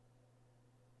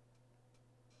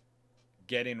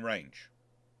get in range.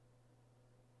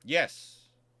 Yes.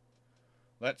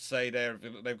 Let's say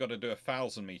they've got to do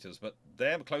 1,000 meters, but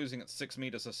they're closing at 6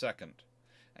 meters a second.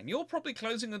 And you're probably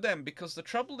closing with them because the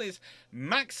trouble is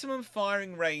maximum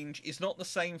firing range is not the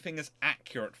same thing as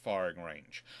accurate firing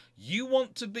range. You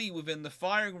want to be within the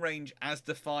firing range as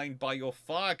defined by your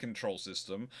fire control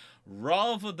system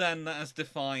rather than as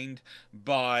defined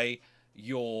by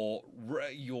your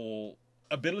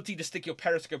ability to stick your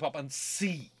periscope up and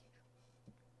see.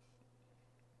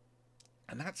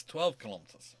 And that's 12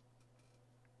 kilometers.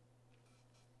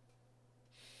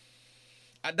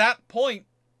 At that point,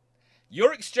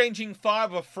 you're exchanging fire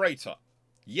with a freighter.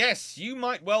 Yes, you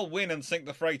might well win and sink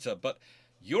the freighter, but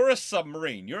you're a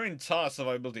submarine. Your entire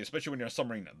survivability, especially when you're a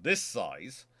submarine this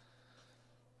size,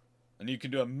 and you can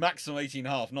do a maximum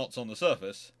 18.5 knots on the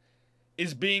surface,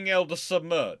 is being able to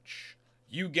submerge.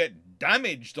 You get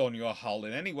damaged on your hull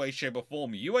in any way, shape, or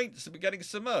form. You ain't getting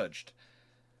submerged.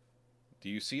 Do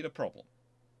you see the problem?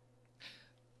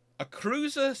 A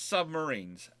cruiser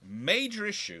submarine's major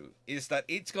issue is that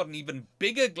it's got an even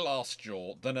bigger glass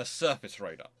jaw than a surface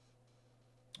raider.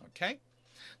 Okay?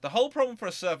 The whole problem for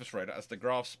a surface raider, as the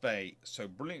graph so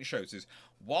brilliantly shows, is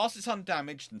whilst it's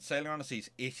undamaged and sailing around the seas,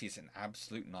 it is an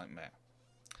absolute nightmare.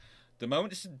 The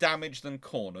moment it's damaged and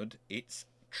cornered, it's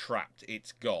trapped.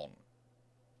 It's gone.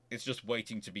 It's just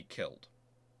waiting to be killed.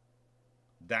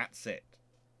 That's it.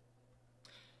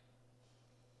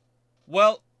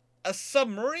 Well, a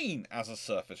submarine as a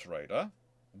surface raider,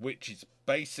 which is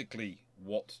basically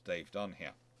what they've done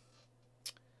here,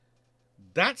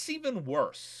 that's even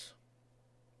worse.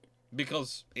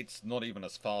 Because it's not even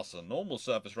as fast as a normal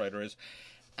surface raider is,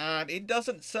 and it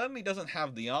certainly doesn't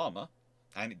have the armor,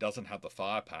 and it doesn't have the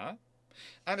firepower.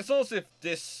 And it's not as if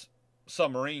this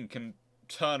submarine can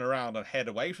turn around and head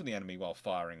away from the enemy while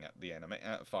firing at the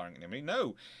enemy.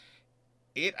 No.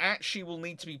 It actually will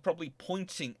need to be probably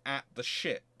pointing at the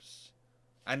ships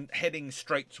and heading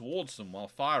straight towards them while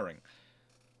firing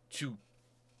to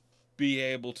be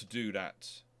able to do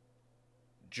that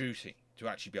duty, to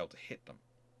actually be able to hit them.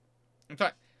 In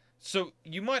fact, so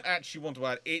you might actually want to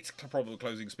add its probable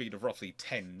closing speed of roughly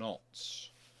 10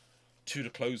 knots to the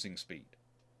closing speed.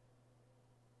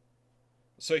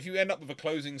 So if you end up with a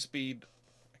closing speed,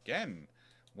 again,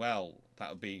 well, that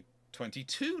would be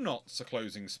 22 knots the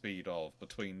closing speed of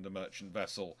between the merchant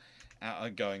vessel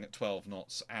going at 12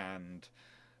 knots and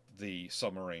the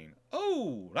submarine.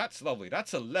 Oh, that's lovely.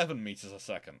 That's 11 meters a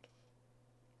second.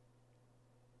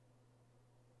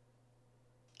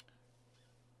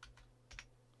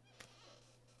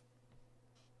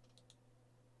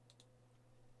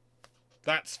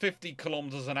 That's 50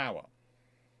 kilometers an hour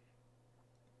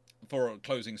for a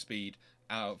closing speed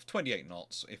of 28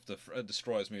 knots if the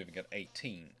destroyer's moving at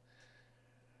 18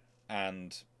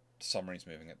 and the submarine's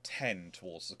moving at 10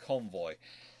 towards the convoy.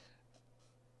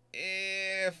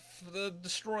 If the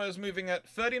destroyer's moving at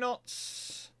 30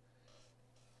 knots,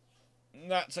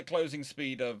 that's a closing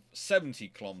speed of 70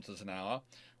 kilometers an hour,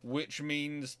 which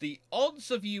means the odds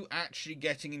of you actually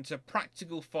getting into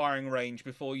practical firing range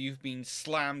before you've been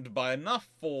slammed by enough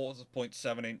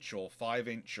 4.7-inch or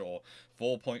 5-inch or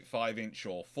 4.5-inch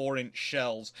or 4-inch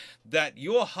shells that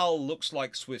your hull looks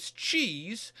like Swiss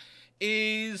cheese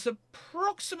is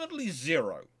approximately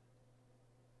 0.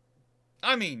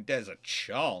 I mean, there's a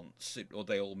chance or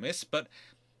they all miss, but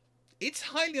it's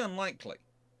highly unlikely.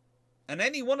 And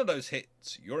any one of those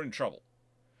hits, you're in trouble.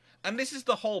 And this is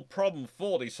the whole problem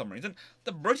for these submarines. And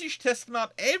the British test them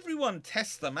out. Everyone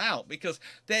tests them out because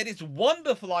they're this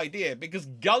wonderful idea, because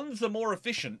guns are more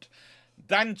efficient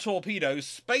than torpedoes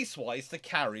space-wise to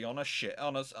carry on a ship,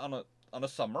 on a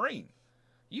submarine.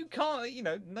 You can't, you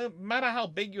know, no matter how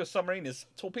big your submarine is,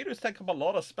 torpedoes take up a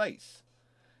lot of space.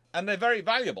 And they're very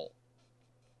valuable.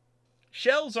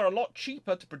 Shells are a lot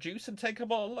cheaper to produce and take up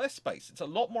a lot less space. It's a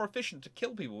lot more efficient to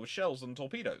kill people with shells than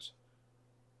torpedoes.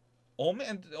 Or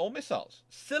missiles.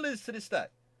 Still is to this day.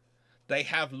 They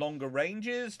have longer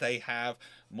ranges. They have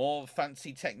more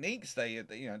fancy techniques. There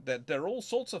are all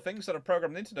sorts of things that are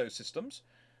programmed into those systems.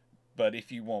 But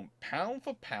if you want pound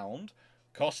for pound,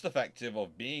 cost effective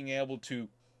of being able to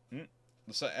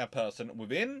a person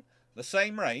within the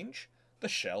same range, the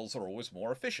shells are always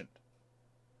more efficient.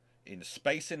 In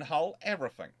space, in hull,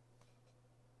 everything.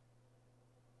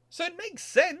 So it makes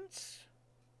sense.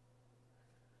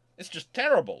 It's just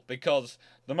terrible, because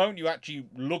the moment you actually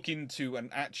look into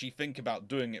and actually think about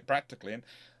doing it practically, and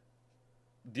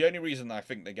the only reason I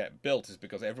think they get built is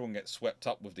because everyone gets swept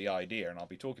up with the idea, and I'll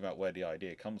be talking about where the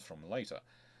idea comes from later.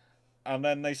 And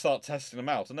then they start testing them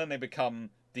out, and then they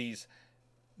become these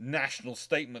national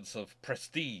statements of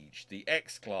prestige, the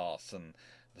X-Class and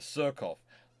the Surkov.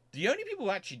 The only people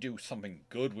who actually do something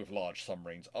good with large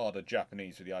submarines are the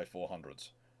Japanese with the I-400s.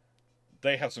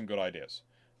 They have some good ideas.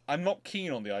 I'm not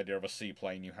keen on the idea of a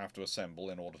seaplane you have to assemble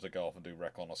in order to go off and do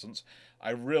reconnaissance.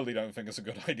 I really don't think it's a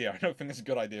good idea. I don't think it's a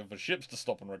good idea for ships to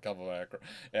stop and recover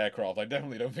aircraft. I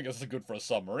definitely don't think it's good for a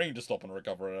submarine to stop and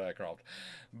recover an aircraft.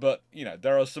 But, you know,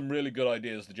 there are some really good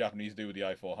ideas the Japanese do with the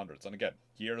I-400s. And again,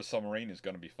 here a submarine is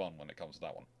going to be fun when it comes to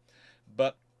that one.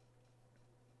 But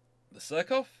the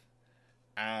Surkov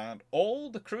and all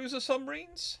the cruiser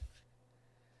submarines,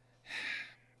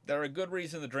 they're a good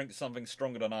reason to drink something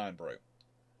stronger than iron brew.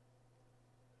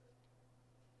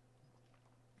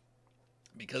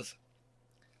 Because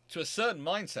to a certain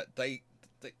mindset,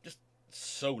 they're just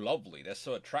so lovely. They're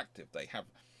so attractive.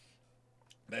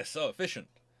 They're so efficient.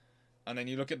 And then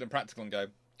you look at them practical and go,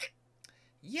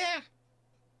 yeah.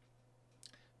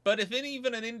 But if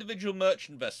even an individual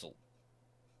merchant vessel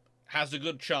has a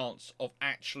good chance of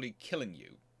actually killing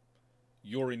you,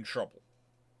 you're in trouble.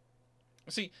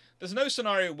 See, there's no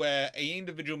scenario where an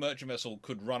individual merchant vessel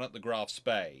could run at the Graf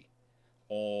Spee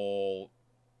or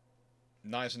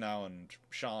Gneisenau and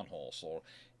Scharnhorst or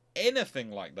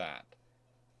anything like that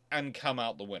and come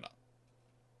out the winner.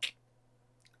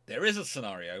 There is a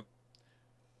scenario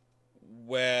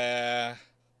where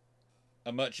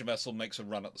a merchant vessel makes a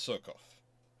run at the Surkov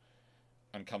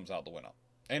and comes out the winner.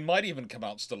 And might even come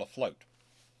out still afloat.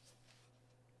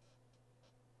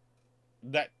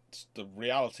 That's the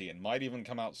reality. It might even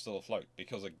come out still afloat.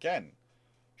 Because again,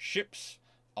 ships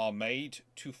are made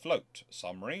to float.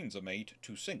 Submarines are made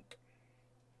to sink.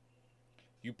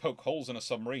 You poke holes in a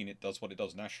submarine, it does what it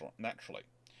does naturally.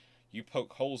 You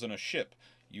poke holes in a ship,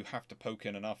 you have to poke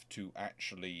in enough to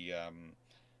actually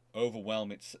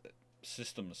overwhelm its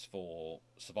systems for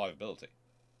survivability.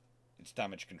 Its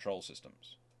damage control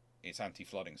systems. Its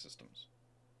anti-flooding systems.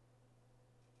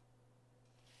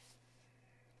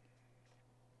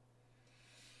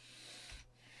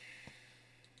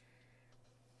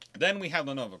 Then we have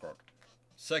the Novgorod.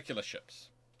 Circular ships.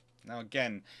 Now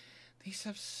again, these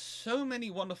have so many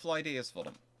wonderful ideas for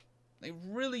them. They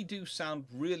really do sound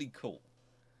really cool.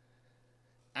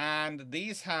 And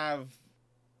these have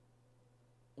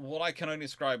what I can only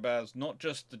describe as not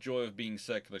just the joy of being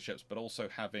circular ships, but also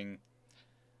having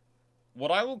what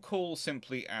I will call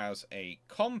simply as a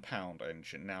compound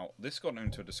engine. Now, this got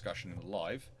into a discussion in the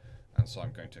live, and so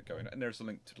I'm going to go in, and there's a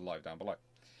link to the live down below.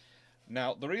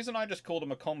 Now, the reason I just called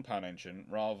them a compound engine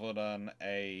rather than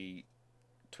a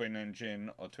twin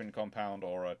engine or twin compound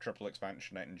or a triple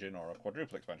expansion engine or a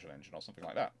quadruple expansion engine or something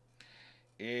like that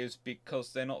is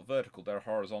because they're not vertical, they're a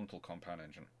horizontal compound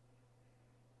engine.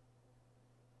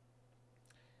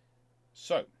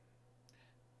 So,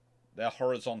 they're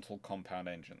horizontal compound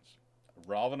engines.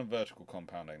 Rather than vertical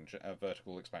compound engine,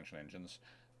 vertical expansion engines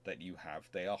that you have,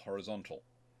 they are horizontal.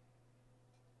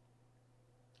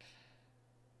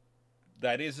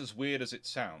 That is as weird as it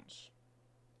sounds.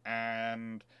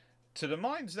 And to the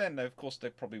minds then, of course, they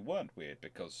probably weren't weird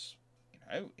because, you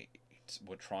know,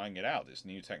 we're trying it out, this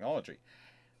new technology.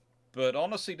 But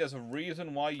honestly, there's a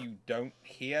reason why you don't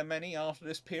hear many after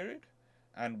this period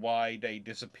and why they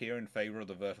disappear in favor of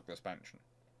the vertical expansion.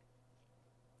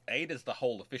 A, there's the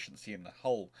whole efficiency in the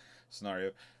whole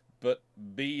scenario, but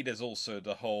B, there's also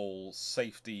the whole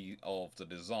safety of the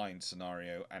design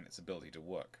scenario and its ability to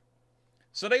work.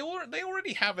 So they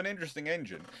already have an interesting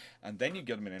engine, and then you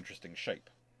give them an interesting shape.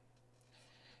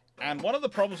 And one of the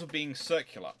problems with being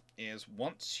circular is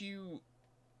once you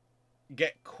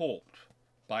get caught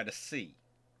by the sea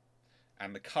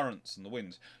and the currents and the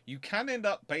winds, you can end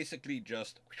up basically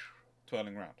just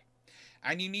twirling around.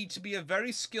 And you need to be a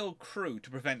very skilled crew to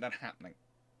prevent that happening.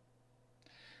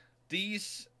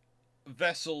 These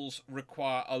vessels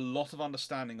require a lot of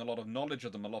understanding, a lot of knowledge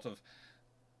of them,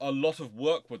 a lot of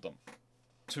work with them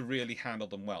to really handle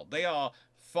them well. They are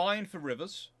fine for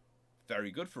rivers,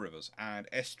 very good for rivers, and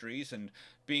estuaries, and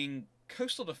being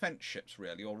coastal defense ships,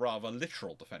 really, or rather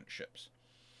littoral defense ships.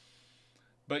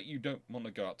 But you don't want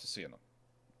to go out to sea in them.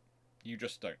 You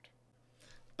just don't.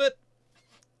 But,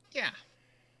 yeah.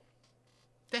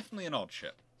 Definitely an odd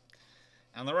ship.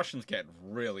 And the Russians get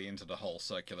really into the whole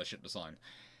circular ship design.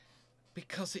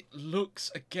 Because it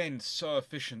looks, again, so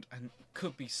efficient and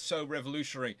could be so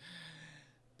revolutionary.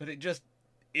 But it just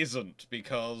isn't,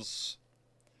 because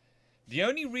the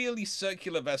only really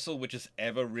circular vessel which has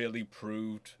ever really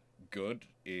proved good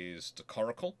is the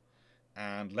Coracle.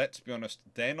 And let's be honest,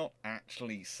 they're not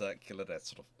actually circular, they're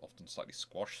sort of often slightly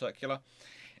squash circular.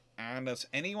 And as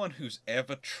anyone who's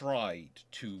ever tried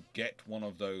to get one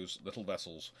of those little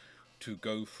vessels to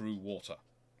go through water,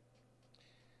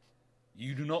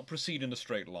 you do not proceed in a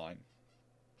straight line.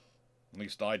 At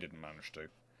least I didn't manage to.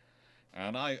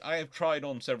 And I have tried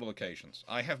on several occasions.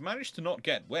 I have managed to not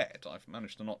get wet. I've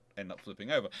managed to not end up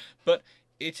flipping over. But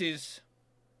it's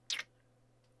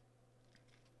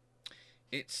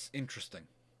interesting.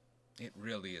 It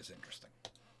really is interesting.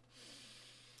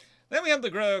 Then we have the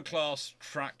Grow-class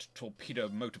tracked torpedo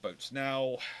motorboats.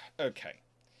 Now, okay.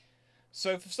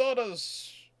 So for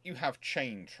starters, you have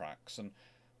chain tracks, and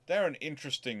they're an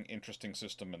interesting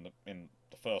system in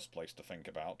the first place to think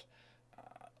about.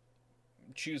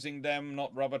 Choosing them,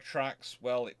 not rubber tracks,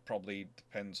 well, it probably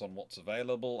depends on what's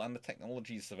available and the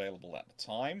technologies available at the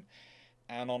time,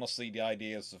 and honestly the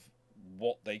ideas of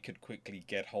what they could quickly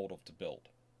get hold of to build.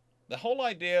 The whole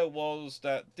idea was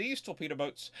that these torpedo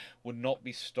boats would not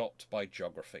be stopped by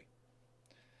geography.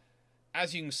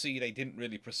 As you can see, they didn't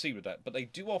really proceed with that, but they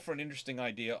do offer an interesting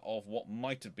idea of what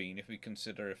might have been if we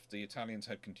consider if the Italians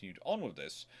had continued on with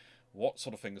this, what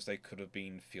sort of things they could have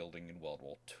been fielding in World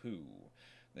War II.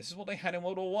 This is what they had in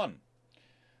World War I,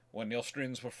 when the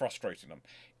Austrians were frustrating them.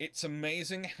 It's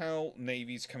amazing how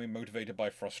navies can be motivated by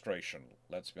frustration.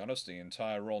 Let's be honest, the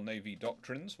entire Royal Navy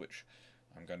doctrines, which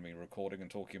I'm going to be recording and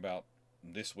talking about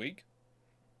this week,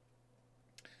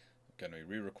 I'm going to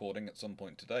be re-recording at some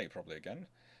point today, probably again,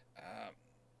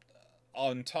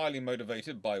 are entirely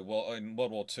motivated by, in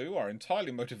World War II, are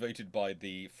entirely motivated by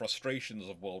the frustrations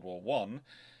of World War I,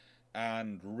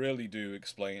 and really are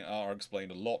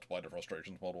explained a lot by the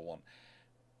frustrations of World War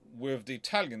I. With the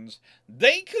Italians,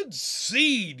 they could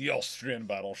see the Austrian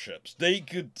battleships. They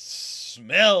could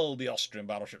smell the Austrian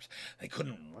battleships. They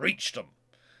couldn't reach them.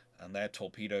 And their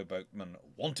torpedo boatmen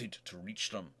wanted to reach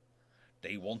them.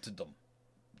 They wanted them.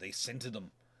 They scented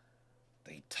them.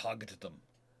 They tugged them.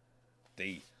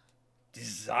 They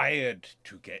desired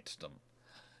to get them.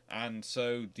 And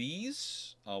so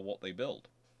these are what they build.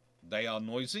 They are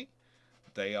noisy.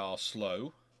 They are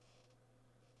slow.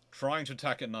 Trying to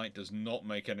attack at night does not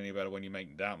make it any better when you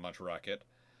make that much racket.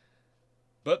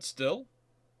 But still,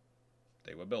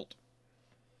 they were built.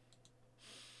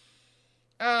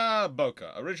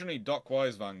 Boca. Originally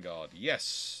Dockwise Vanguard.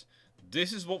 Yes,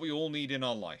 this is what we all need in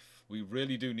our life. We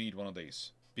really do need one of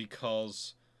these.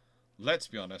 Because, let's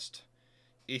be honest,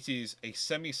 it is a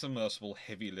semi-submersible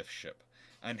heavy lift ship.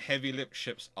 And heavy lift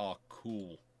ships are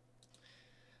cool.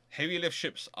 Heavy lift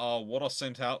ships are what are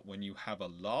sent out when you have a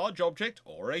large object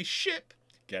or a ship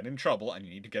get in trouble and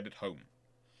you need to get it home.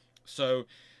 So,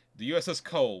 the USS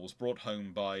Cole was brought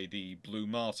home by the Blue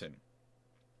Marlin.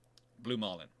 I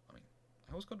mean,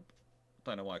 I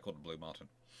don't know why I called it Blue Martin.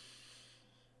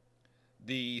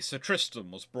 The Sir Tristram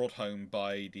was brought home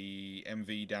by the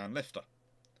MV Dan Lifter.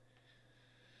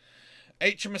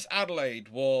 HMS Adelaide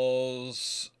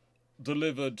was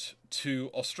delivered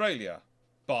to Australia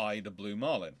by the Blue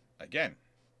Marlin. Again,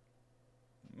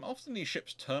 often these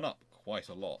ships turn up quite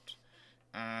a lot,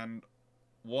 and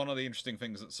one of the interesting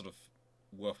things that's sort of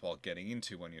worthwhile getting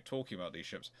into when you're talking about these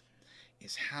ships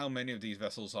is how many of these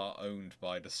vessels are owned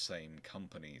by the same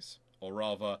companies, or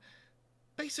rather,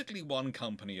 basically one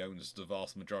company owns the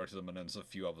vast majority of them and then there's a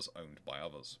few others owned by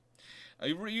others.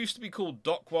 It used to be called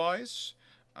Dockwise,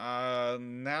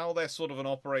 now they're sort of an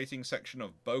operating section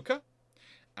of Boca.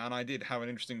 And I did have an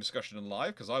interesting discussion in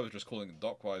live, because I was just calling it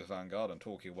Dockwise Vanguard and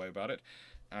talking away about it,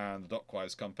 and the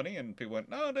Dockwise company, and people went,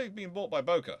 no, they've been bought by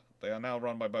Boca. They are now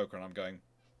run by Boca, and I'm going,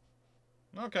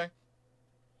 okay.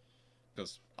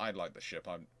 Because I like the ship,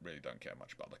 I really don't care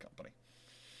much about the company.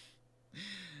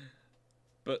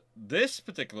 But this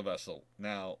particular vessel,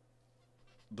 now,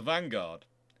 the Vanguard,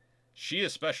 she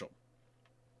is special.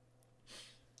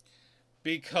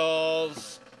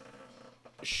 Because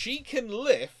she can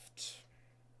lift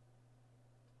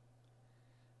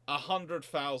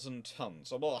 100,000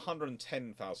 tons, or well,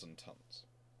 110,000 tons.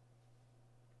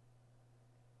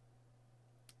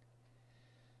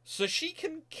 So she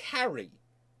can carry,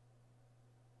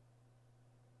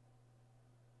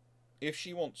 if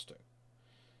she wants to,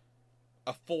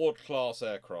 a Ford-class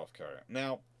aircraft carrier.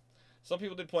 Now, some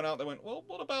people did point out, they went, well,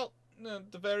 what about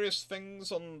the various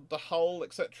things on the hull,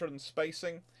 etc., and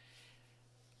spacing?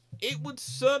 It would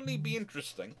certainly be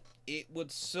interesting. It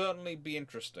would certainly be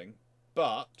interesting,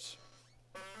 but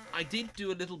I did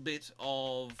do a little bit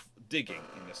of digging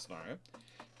in this scenario,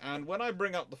 and when I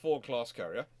bring up the Ford-class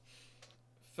carrier,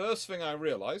 first thing I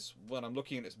realise, when I'm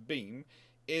looking at its beam,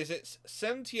 is it's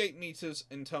 78 metres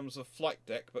in terms of flight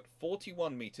deck, but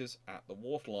 41 metres at the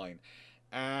waterline.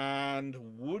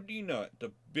 And would you know it,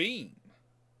 the beam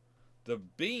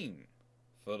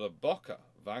for the Boca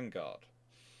Vanguard,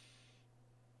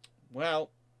 well,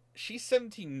 she's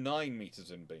 79 metres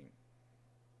in beam.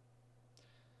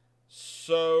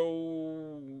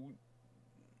 So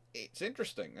it's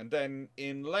interesting. And then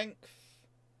in length,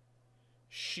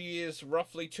 she is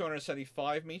roughly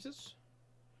 275 metres.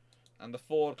 And the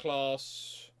Ford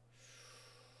class,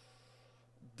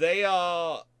 they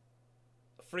are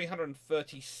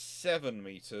 337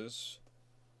 metres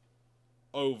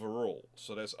overall.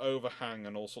 So there's overhang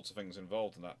and all sorts of things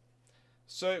involved in that.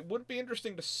 So it would be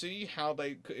interesting to see how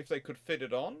if they could fit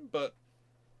it on, but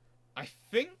I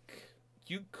think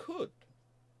you could.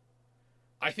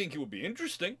 I think it would be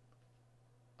interesting.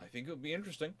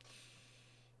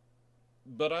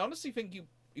 But I honestly think you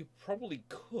probably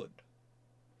could.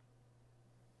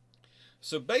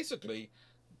 So basically,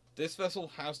 this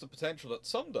vessel has the potential that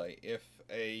someday, if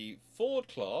a Ford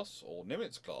class or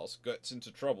Nimitz class gets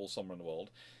into trouble somewhere in the world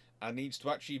and needs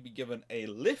to actually be given a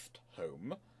lift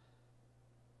home,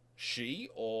 she,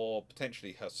 or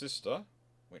potentially her sister,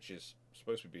 which is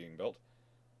supposed to be being built,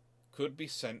 could be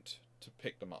sent to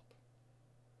pick them up.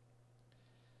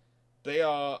 They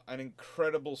are an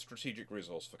incredible strategic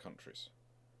resource for countries.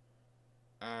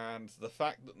 And the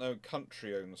fact that no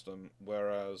country owns them,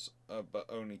 whereas but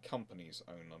only companies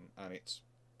own them, and it's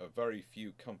a very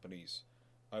few companies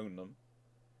own them,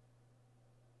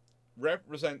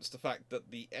 represents the fact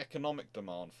that the economic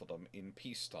demand for them in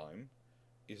peacetime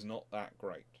is not that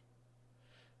great.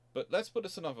 But let's put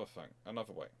this another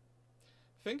way.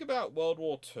 Think about World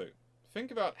War II.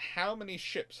 Think about how many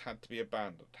ships had to be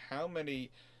abandoned, how many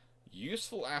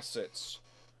useful assets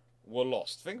were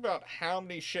lost. Think about how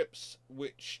many ships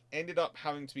which ended up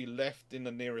having to be left in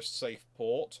the nearest safe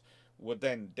port were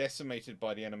then decimated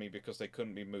by the enemy because they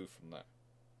couldn't be moved from there.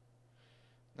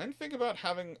 Then think about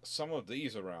having some of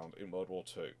these around in World War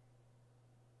II.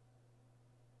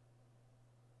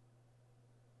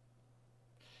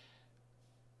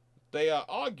 They are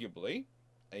arguably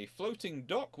a floating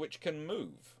dock which can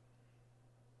move.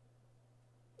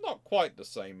 Not quite the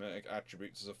same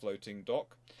attributes as a floating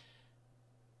dock,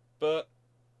 but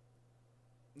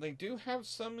they do have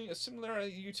some similar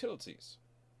utilities.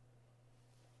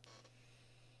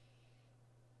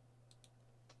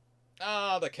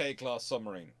 The K-class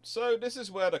submarine. So this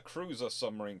is where the cruiser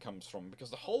submarine comes from,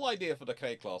 because the whole idea for the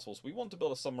K-class was we want to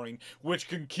build a submarine which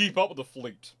can keep up with the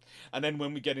fleet. And then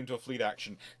when we get into a fleet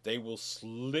action, they will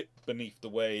slip beneath the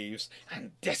waves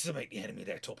and decimate the enemy with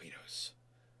their torpedoes.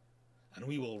 And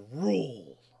we will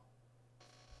rule.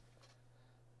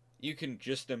 You can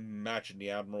just imagine the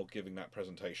Admiral giving that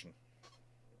presentation.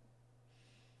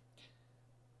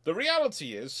 The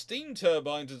reality is, steam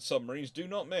turbines and submarines do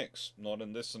not mix. Not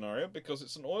in this scenario, because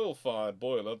it's an oil-fired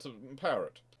boiler to power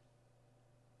it.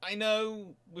 I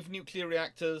know, with nuclear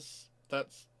reactors,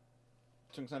 that's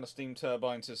some kind of steam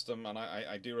turbine system, and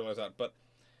I do realise that, but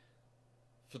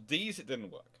for these it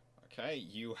didn't work. Okay,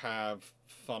 you have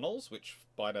funnels, which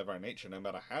by their very nature, no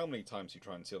matter how many times you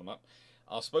try and seal them up,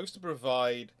 are supposed to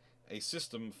provide a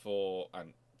system for,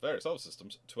 and various other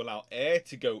systems, to allow air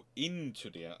to go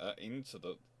into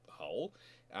the hull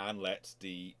and let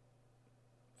the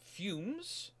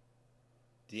fumes,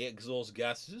 the exhaust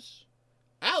gases,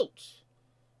 out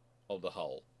of the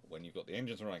hull when you've got the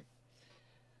engines running.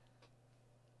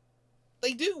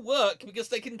 They do work because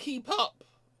they can keep up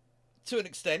to an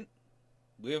extent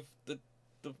with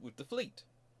the fleet.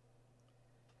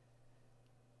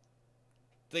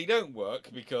 They don't work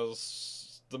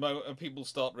because the moment people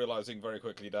start realizing very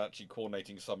quickly that actually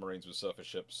coordinating submarines with surface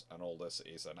ships and all this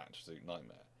is an absolute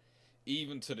nightmare.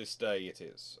 Even to this day, it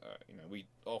is. We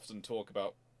often talk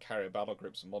about carrier battle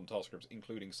groups and modern task groups,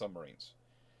 including submarines.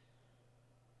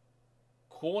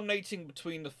 Coordinating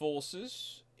between the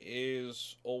forces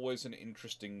is always an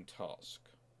interesting task,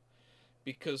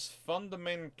 because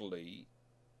fundamentally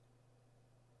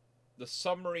the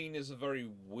submarine is a very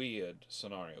weird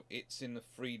scenario. It's in the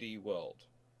 3D world.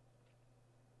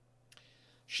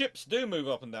 Ships do move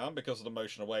up and down because of the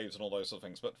motion of waves and all those sort of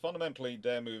things, but fundamentally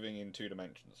they're moving in 2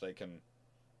 dimensions. They can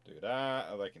do that,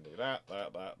 or they can do that,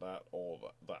 or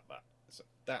that. So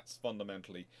that's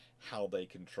fundamentally how they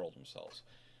control themselves.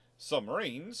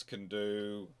 Submarines can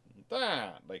do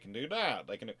that, they can do that,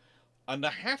 they can do... And they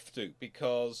have to,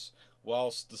 because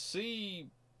whilst the sea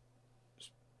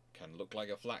can look like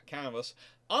a flat canvas,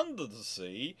 under the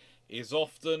sea is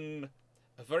often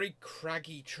a very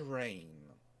craggy terrain.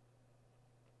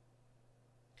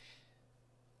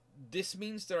 This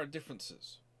means there are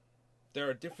differences. There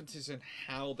are differences in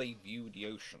how they view the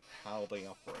ocean, how they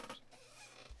operate.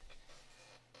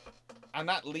 And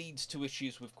that leads to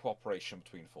issues with cooperation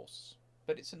between forces.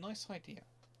 But it's a nice idea.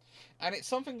 And it's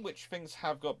something which things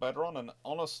have got better on, and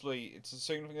honestly, it's a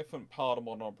significant part of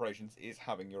modern operations is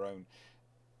having your own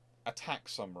attack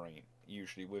submarine,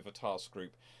 usually with a task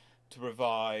group, to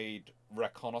provide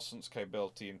reconnaissance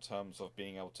capability in terms of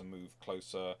being able to move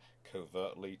closer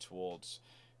covertly towards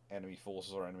enemy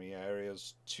forces or enemy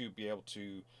areas, to be able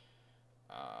to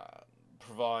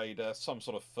provide some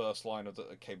sort of first line of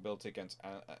the capability against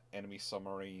enemy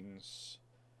submarines,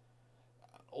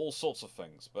 all sorts of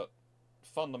things. But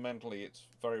fundamentally it's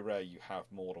very rare you have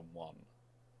more than one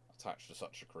attached to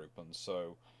such a group, and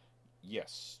so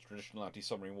yes, traditional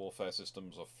anti-submarine warfare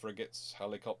systems of frigates,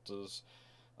 helicopters,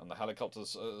 and the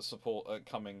helicopters support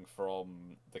coming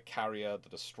from the carrier, the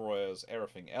destroyers,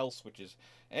 everything else, which is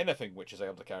anything which is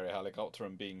able to carry a helicopter,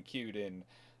 and being queued in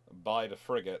by the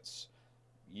frigates.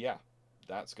 Yeah,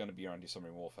 that's going to be your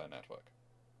anti-submarine warfare network.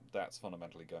 That's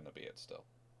fundamentally going to be it still.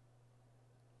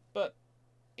 But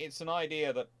it's an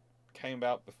idea that came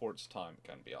about before its time,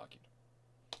 can be argued.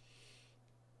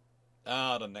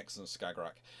 The Nexus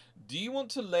Skagerrak. Do you want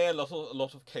to lay a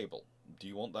lot of cable? Do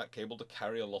you want that cable to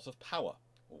carry a lot of power?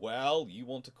 Well, you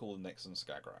want to call the Nexus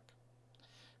Skagerrak,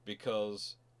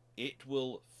 because it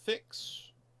will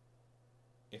fix,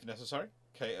 if necessary,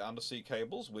 undersea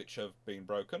cables which have been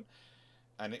broken,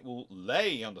 and it will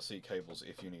lay undersea cables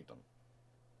if you need them.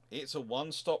 It's a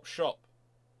one-stop shop,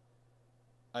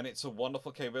 and it's a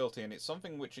wonderful capability, and it's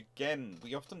something which, again,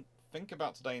 we often think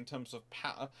about today in terms of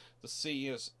power. The sea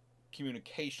as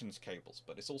communications cables,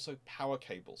 but it's also power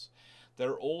cables. There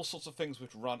are all sorts of things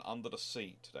which run under the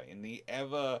sea today in the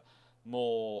ever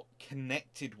more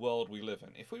connected world we live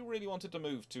in. If we really wanted to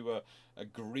move to a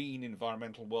green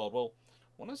environmental world, well,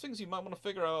 one of the things you might want to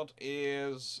figure out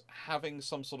is having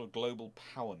some sort of global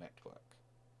power network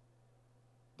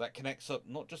that connects up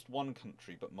not just one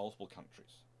country but multiple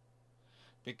countries,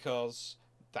 because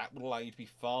that would allow you to be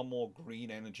far more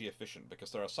green energy efficient,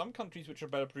 because there are some countries which are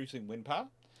better producing wind power,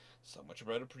 some which are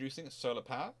better producing solar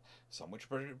power, some which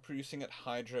are better producing at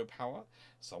hydropower,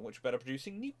 some which are better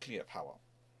producing nuclear power.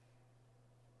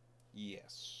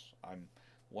 Yes, I'm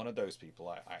one of those people.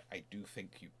 I do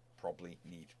think you probably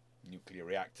need nuclear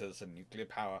reactors and nuclear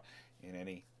power in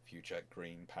any future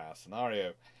green power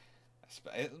scenario.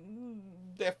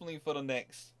 Definitely for the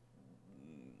next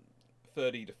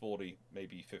 30 to 40,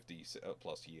 maybe 50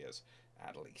 plus years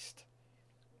at least.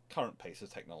 Current pace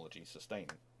of technology sustaining,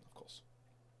 of course.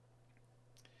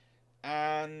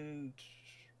 And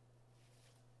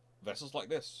vessels like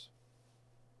this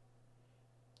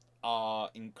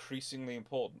are increasingly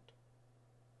important,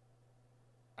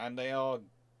 and they are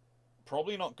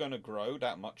probably not going to grow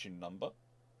that much in number,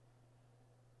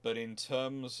 but in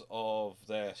terms of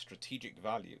their strategic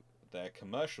value, their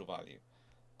commercial value,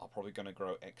 are probably going to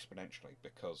grow exponentially,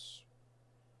 because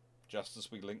just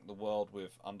as we link the world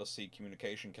with undersea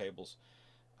communication cables,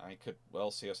 I could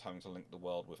well see us having to link the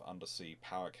world with undersea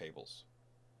power cables.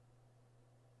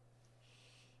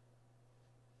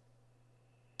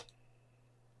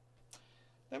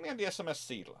 Then we have the SMS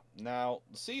Seedler. Now,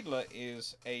 the Seedler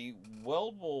is a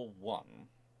World War I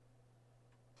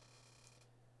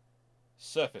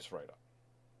surface radar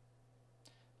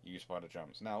used by the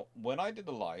Germans. Now, when I did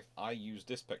the live, I used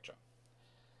this picture.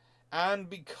 And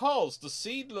because the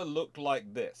Seedler looked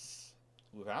like this,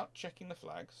 without checking the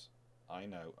flags, I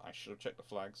know, I should have checked the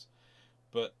flags,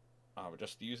 but we're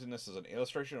just using this as an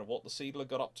illustration of what the Seedler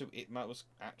got up to. It was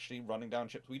actually running down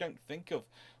ships. We don't think of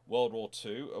World War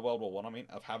I,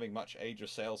 of having much age of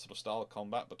sail sort of style of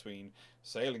combat between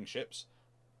sailing ships,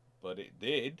 but it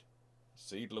did.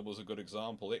 Seedler was a good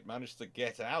example. It managed to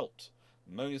get out,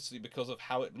 mostly because of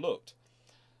how it looked.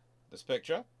 This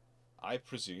picture, I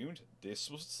presumed this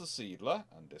was the Seedler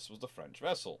and this was the French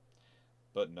vessel.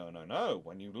 But no, no, no.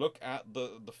 When you look at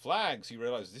the flags, you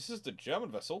realise this is the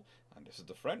German vessel and this is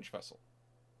the French vessel.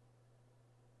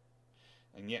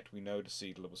 And yet we know the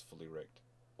Seedler was fully rigged.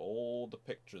 All the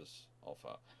pictures of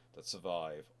her that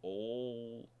survive,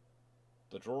 all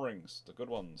the drawings, the good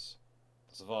ones,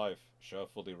 that survive, show her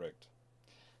fully rigged.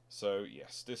 So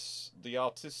yes, the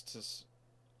artist has,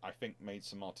 I think, made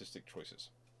some artistic choices.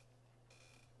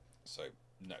 So,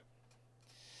 no.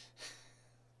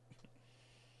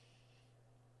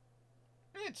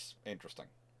 It's interesting.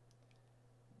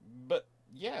 But,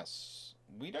 yes,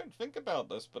 we don't think about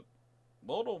this, but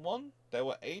World War One, there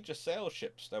were Age of Sail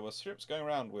ships. There were ships going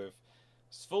around with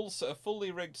fully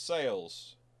rigged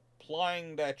sails,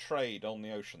 plying their trade on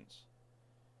the oceans.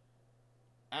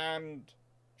 And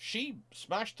she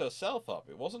smashed herself up.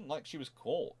 It wasn't like she was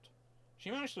caught. She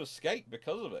managed to escape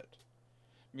because of it.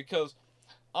 Because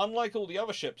unlike all the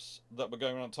other ships that were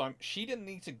going around at the time, she didn't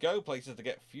need to go places to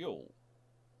get fuel.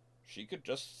 She could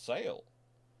just sail.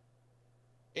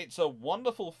 It's a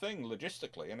wonderful thing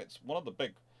logistically, and it's one of the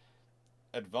big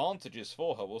advantages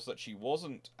for her was that she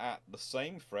wasn't at the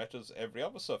same threat as every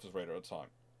other surface raider at the time.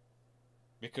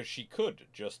 Because she could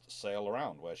just sail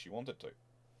around where she wanted to.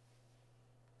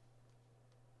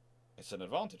 It's an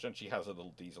advantage, and she has a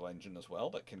little diesel engine as well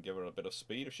that can give her a bit of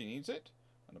speed if she needs it,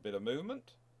 and a bit of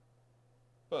movement.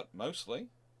 But mostly,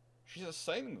 she's a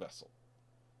sailing vessel,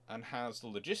 and has the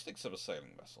logistics of a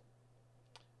sailing vessel,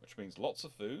 which means lots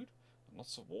of food and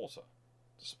lots of water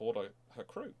to support her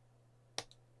crew.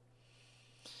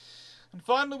 And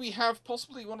finally, we have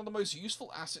possibly one of the most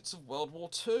useful assets of World War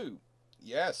II.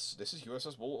 Yes, this is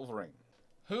USS Wolverine,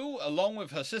 who, along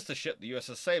with her sister ship, the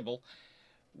USS Sable,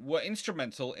 were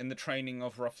instrumental in the training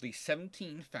of roughly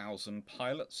 17,000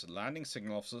 pilots, landing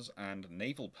signal officers, and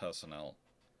naval personnel,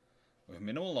 with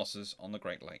minimal losses on the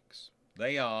Great Lakes.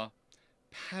 They are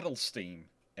paddle steam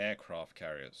aircraft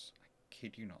carriers. I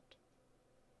kid you not.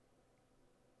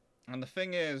 And the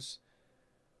thing is,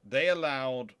 they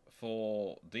allowed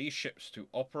for these ships to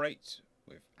operate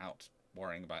without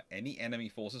worrying about any enemy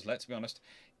forces. Let's be honest,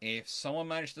 if someone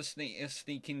managed to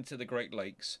sneak into the Great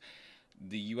Lakes,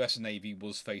 the US Navy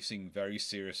was facing very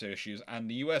serious issues, and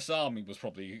the US Army was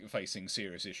probably facing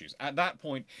serious issues. At that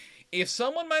point, if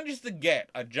someone managed to get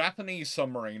a Japanese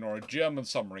submarine or a German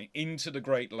submarine into the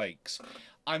Great Lakes,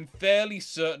 I'm fairly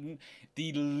certain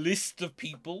the list of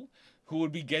people who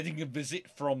would be getting a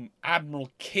visit from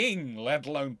Admiral King, let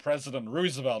alone President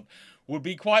Roosevelt, would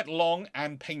be quite long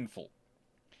and painful.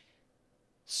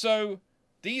 So,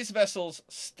 these vessels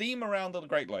steam around the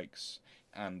Great Lakes,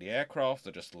 and the aircraft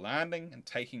are just landing and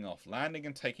taking off, landing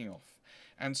and taking off.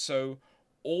 And so,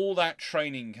 all that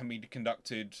training can be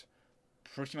conducted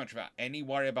pretty much without any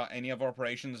worry about any other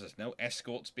operations. There's no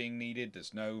escorts being needed.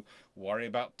 There's no worry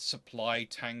about supply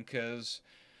tankers.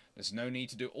 There's no need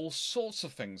to do all sorts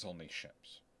of things on these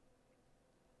ships.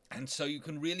 And so you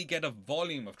can really get a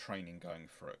volume of training going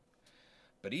through.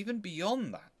 But even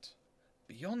beyond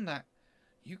that,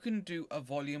 you can do a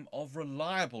volume of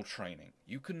reliable training.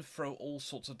 You can throw all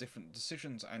sorts of different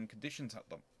decisions and conditions at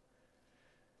them.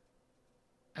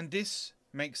 And this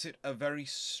makes it a very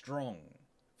strong,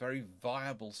 very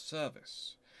viable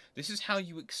service. This is how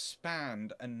you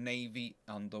expand a navy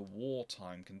under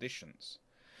wartime conditions.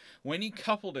 When you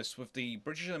couple this with the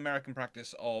British and American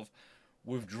practice of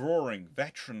withdrawing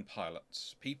veteran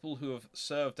pilots, people who have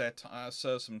served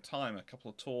some time, a couple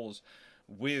of tours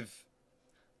with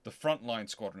the frontline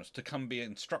squadrons to come be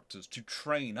instructors to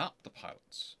train up the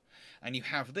pilots, and you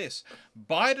have this,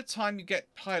 by the time you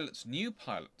get pilots, new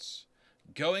pilots,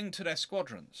 going to their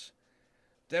squadrons,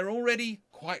 they're already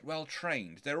quite well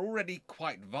trained, they're already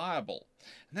quite viable.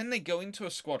 And then they go into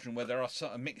a squadron where there are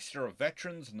a mixture of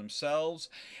veterans and themselves,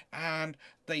 and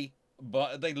they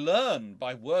learn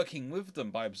by working with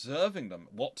them, by observing them,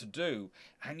 what to do,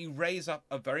 and you raise up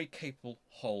a very capable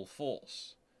whole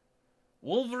force.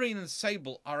 Wolverine and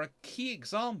Sable are a key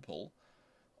example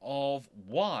of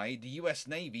why the US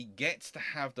Navy gets to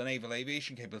have the naval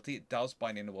aviation capability it does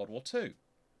by the end of World War II.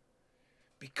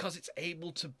 Because it's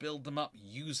able to build them up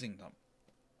using them.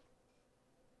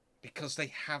 Because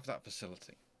they have that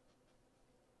facility.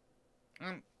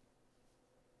 And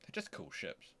they're just cool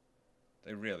ships.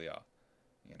 They really are.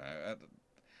 You know,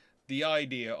 the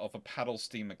idea of a paddle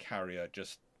steamer carrier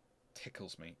just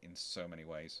tickles me in so many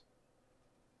ways.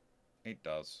 It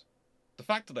does. The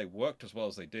fact that they worked as well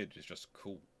as they did is just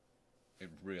cool. It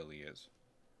really is.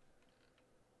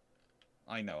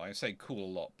 I know, I say cool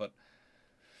a lot, but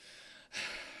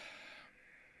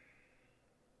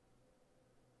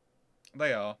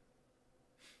they are.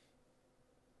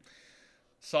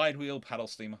 side wheel paddle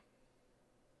steamer.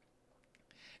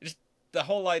 Just the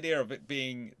whole idea of it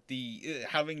being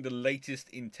having the latest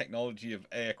in technology of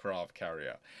aircraft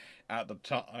carrier at the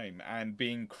time and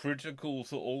being critical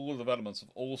to all the developments of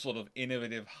all sort of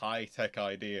innovative high-tech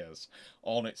ideas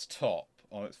on its top,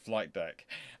 on its flight deck,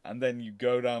 and then you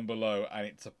go down below and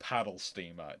it's a paddle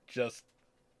steamer. Just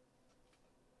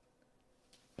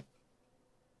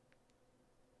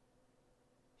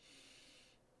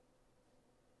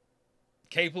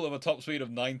capable of a top speed of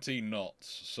 19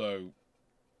 knots, so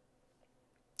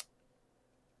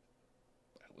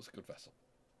that was a good vessel.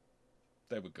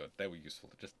 They were good. They were useful.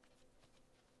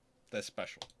 They're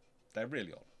special. They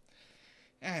really are.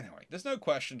 Anyway, there's no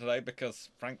question today because,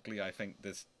 frankly, I think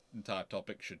this entire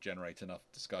topic should generate enough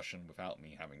discussion without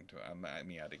me having to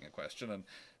me adding a question, and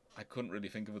I couldn't really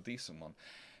think of a decent one.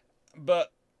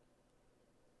 But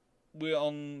we're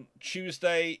on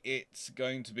Tuesday. It's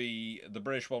going to be the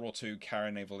British World War II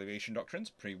carrier naval aviation doctrines,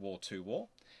 pre-war to war.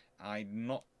 I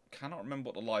cannot remember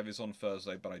what the live is on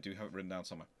Thursday, but I do have it written down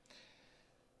somewhere.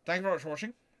 Thank you very much for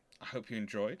watching. I hope you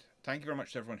enjoyed. Thank you very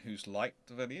much to everyone who's liked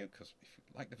the video, because if you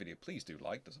like the video, please do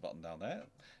like. There's a button down there.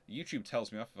 YouTube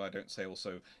tells me off if I don't say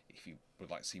also, if you would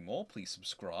like to see more, please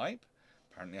subscribe.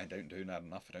 Apparently I don't do that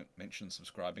enough. I don't mention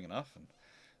subscribing enough, and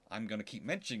I'm going to keep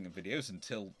mentioning the videos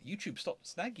until YouTube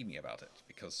stops snagging me about it,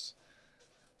 because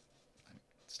I'm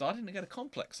starting to get a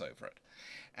complex over it.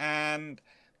 And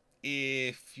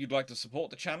if you'd like to support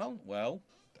the channel, well,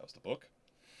 that was the book.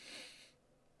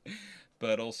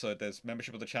 But also there's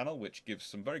membership of the channel, which gives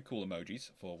some very cool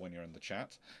emojis for when you're in the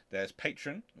chat. There's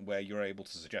Patreon, where you're able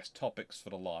to suggest topics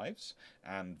for the lives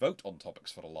and vote on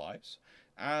topics for the lives.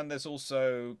 And there's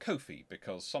also Ko-fi,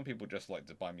 because some people just like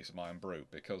to buy me some Iron Brew,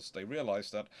 because they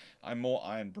realise that I'm more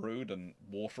Iron Brew than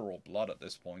water or blood at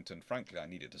this point, and frankly I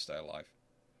need it to stay alive.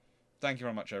 Thank you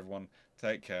very much everyone,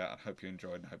 take care, I hope you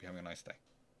enjoyed, and I hope you're having a nice day.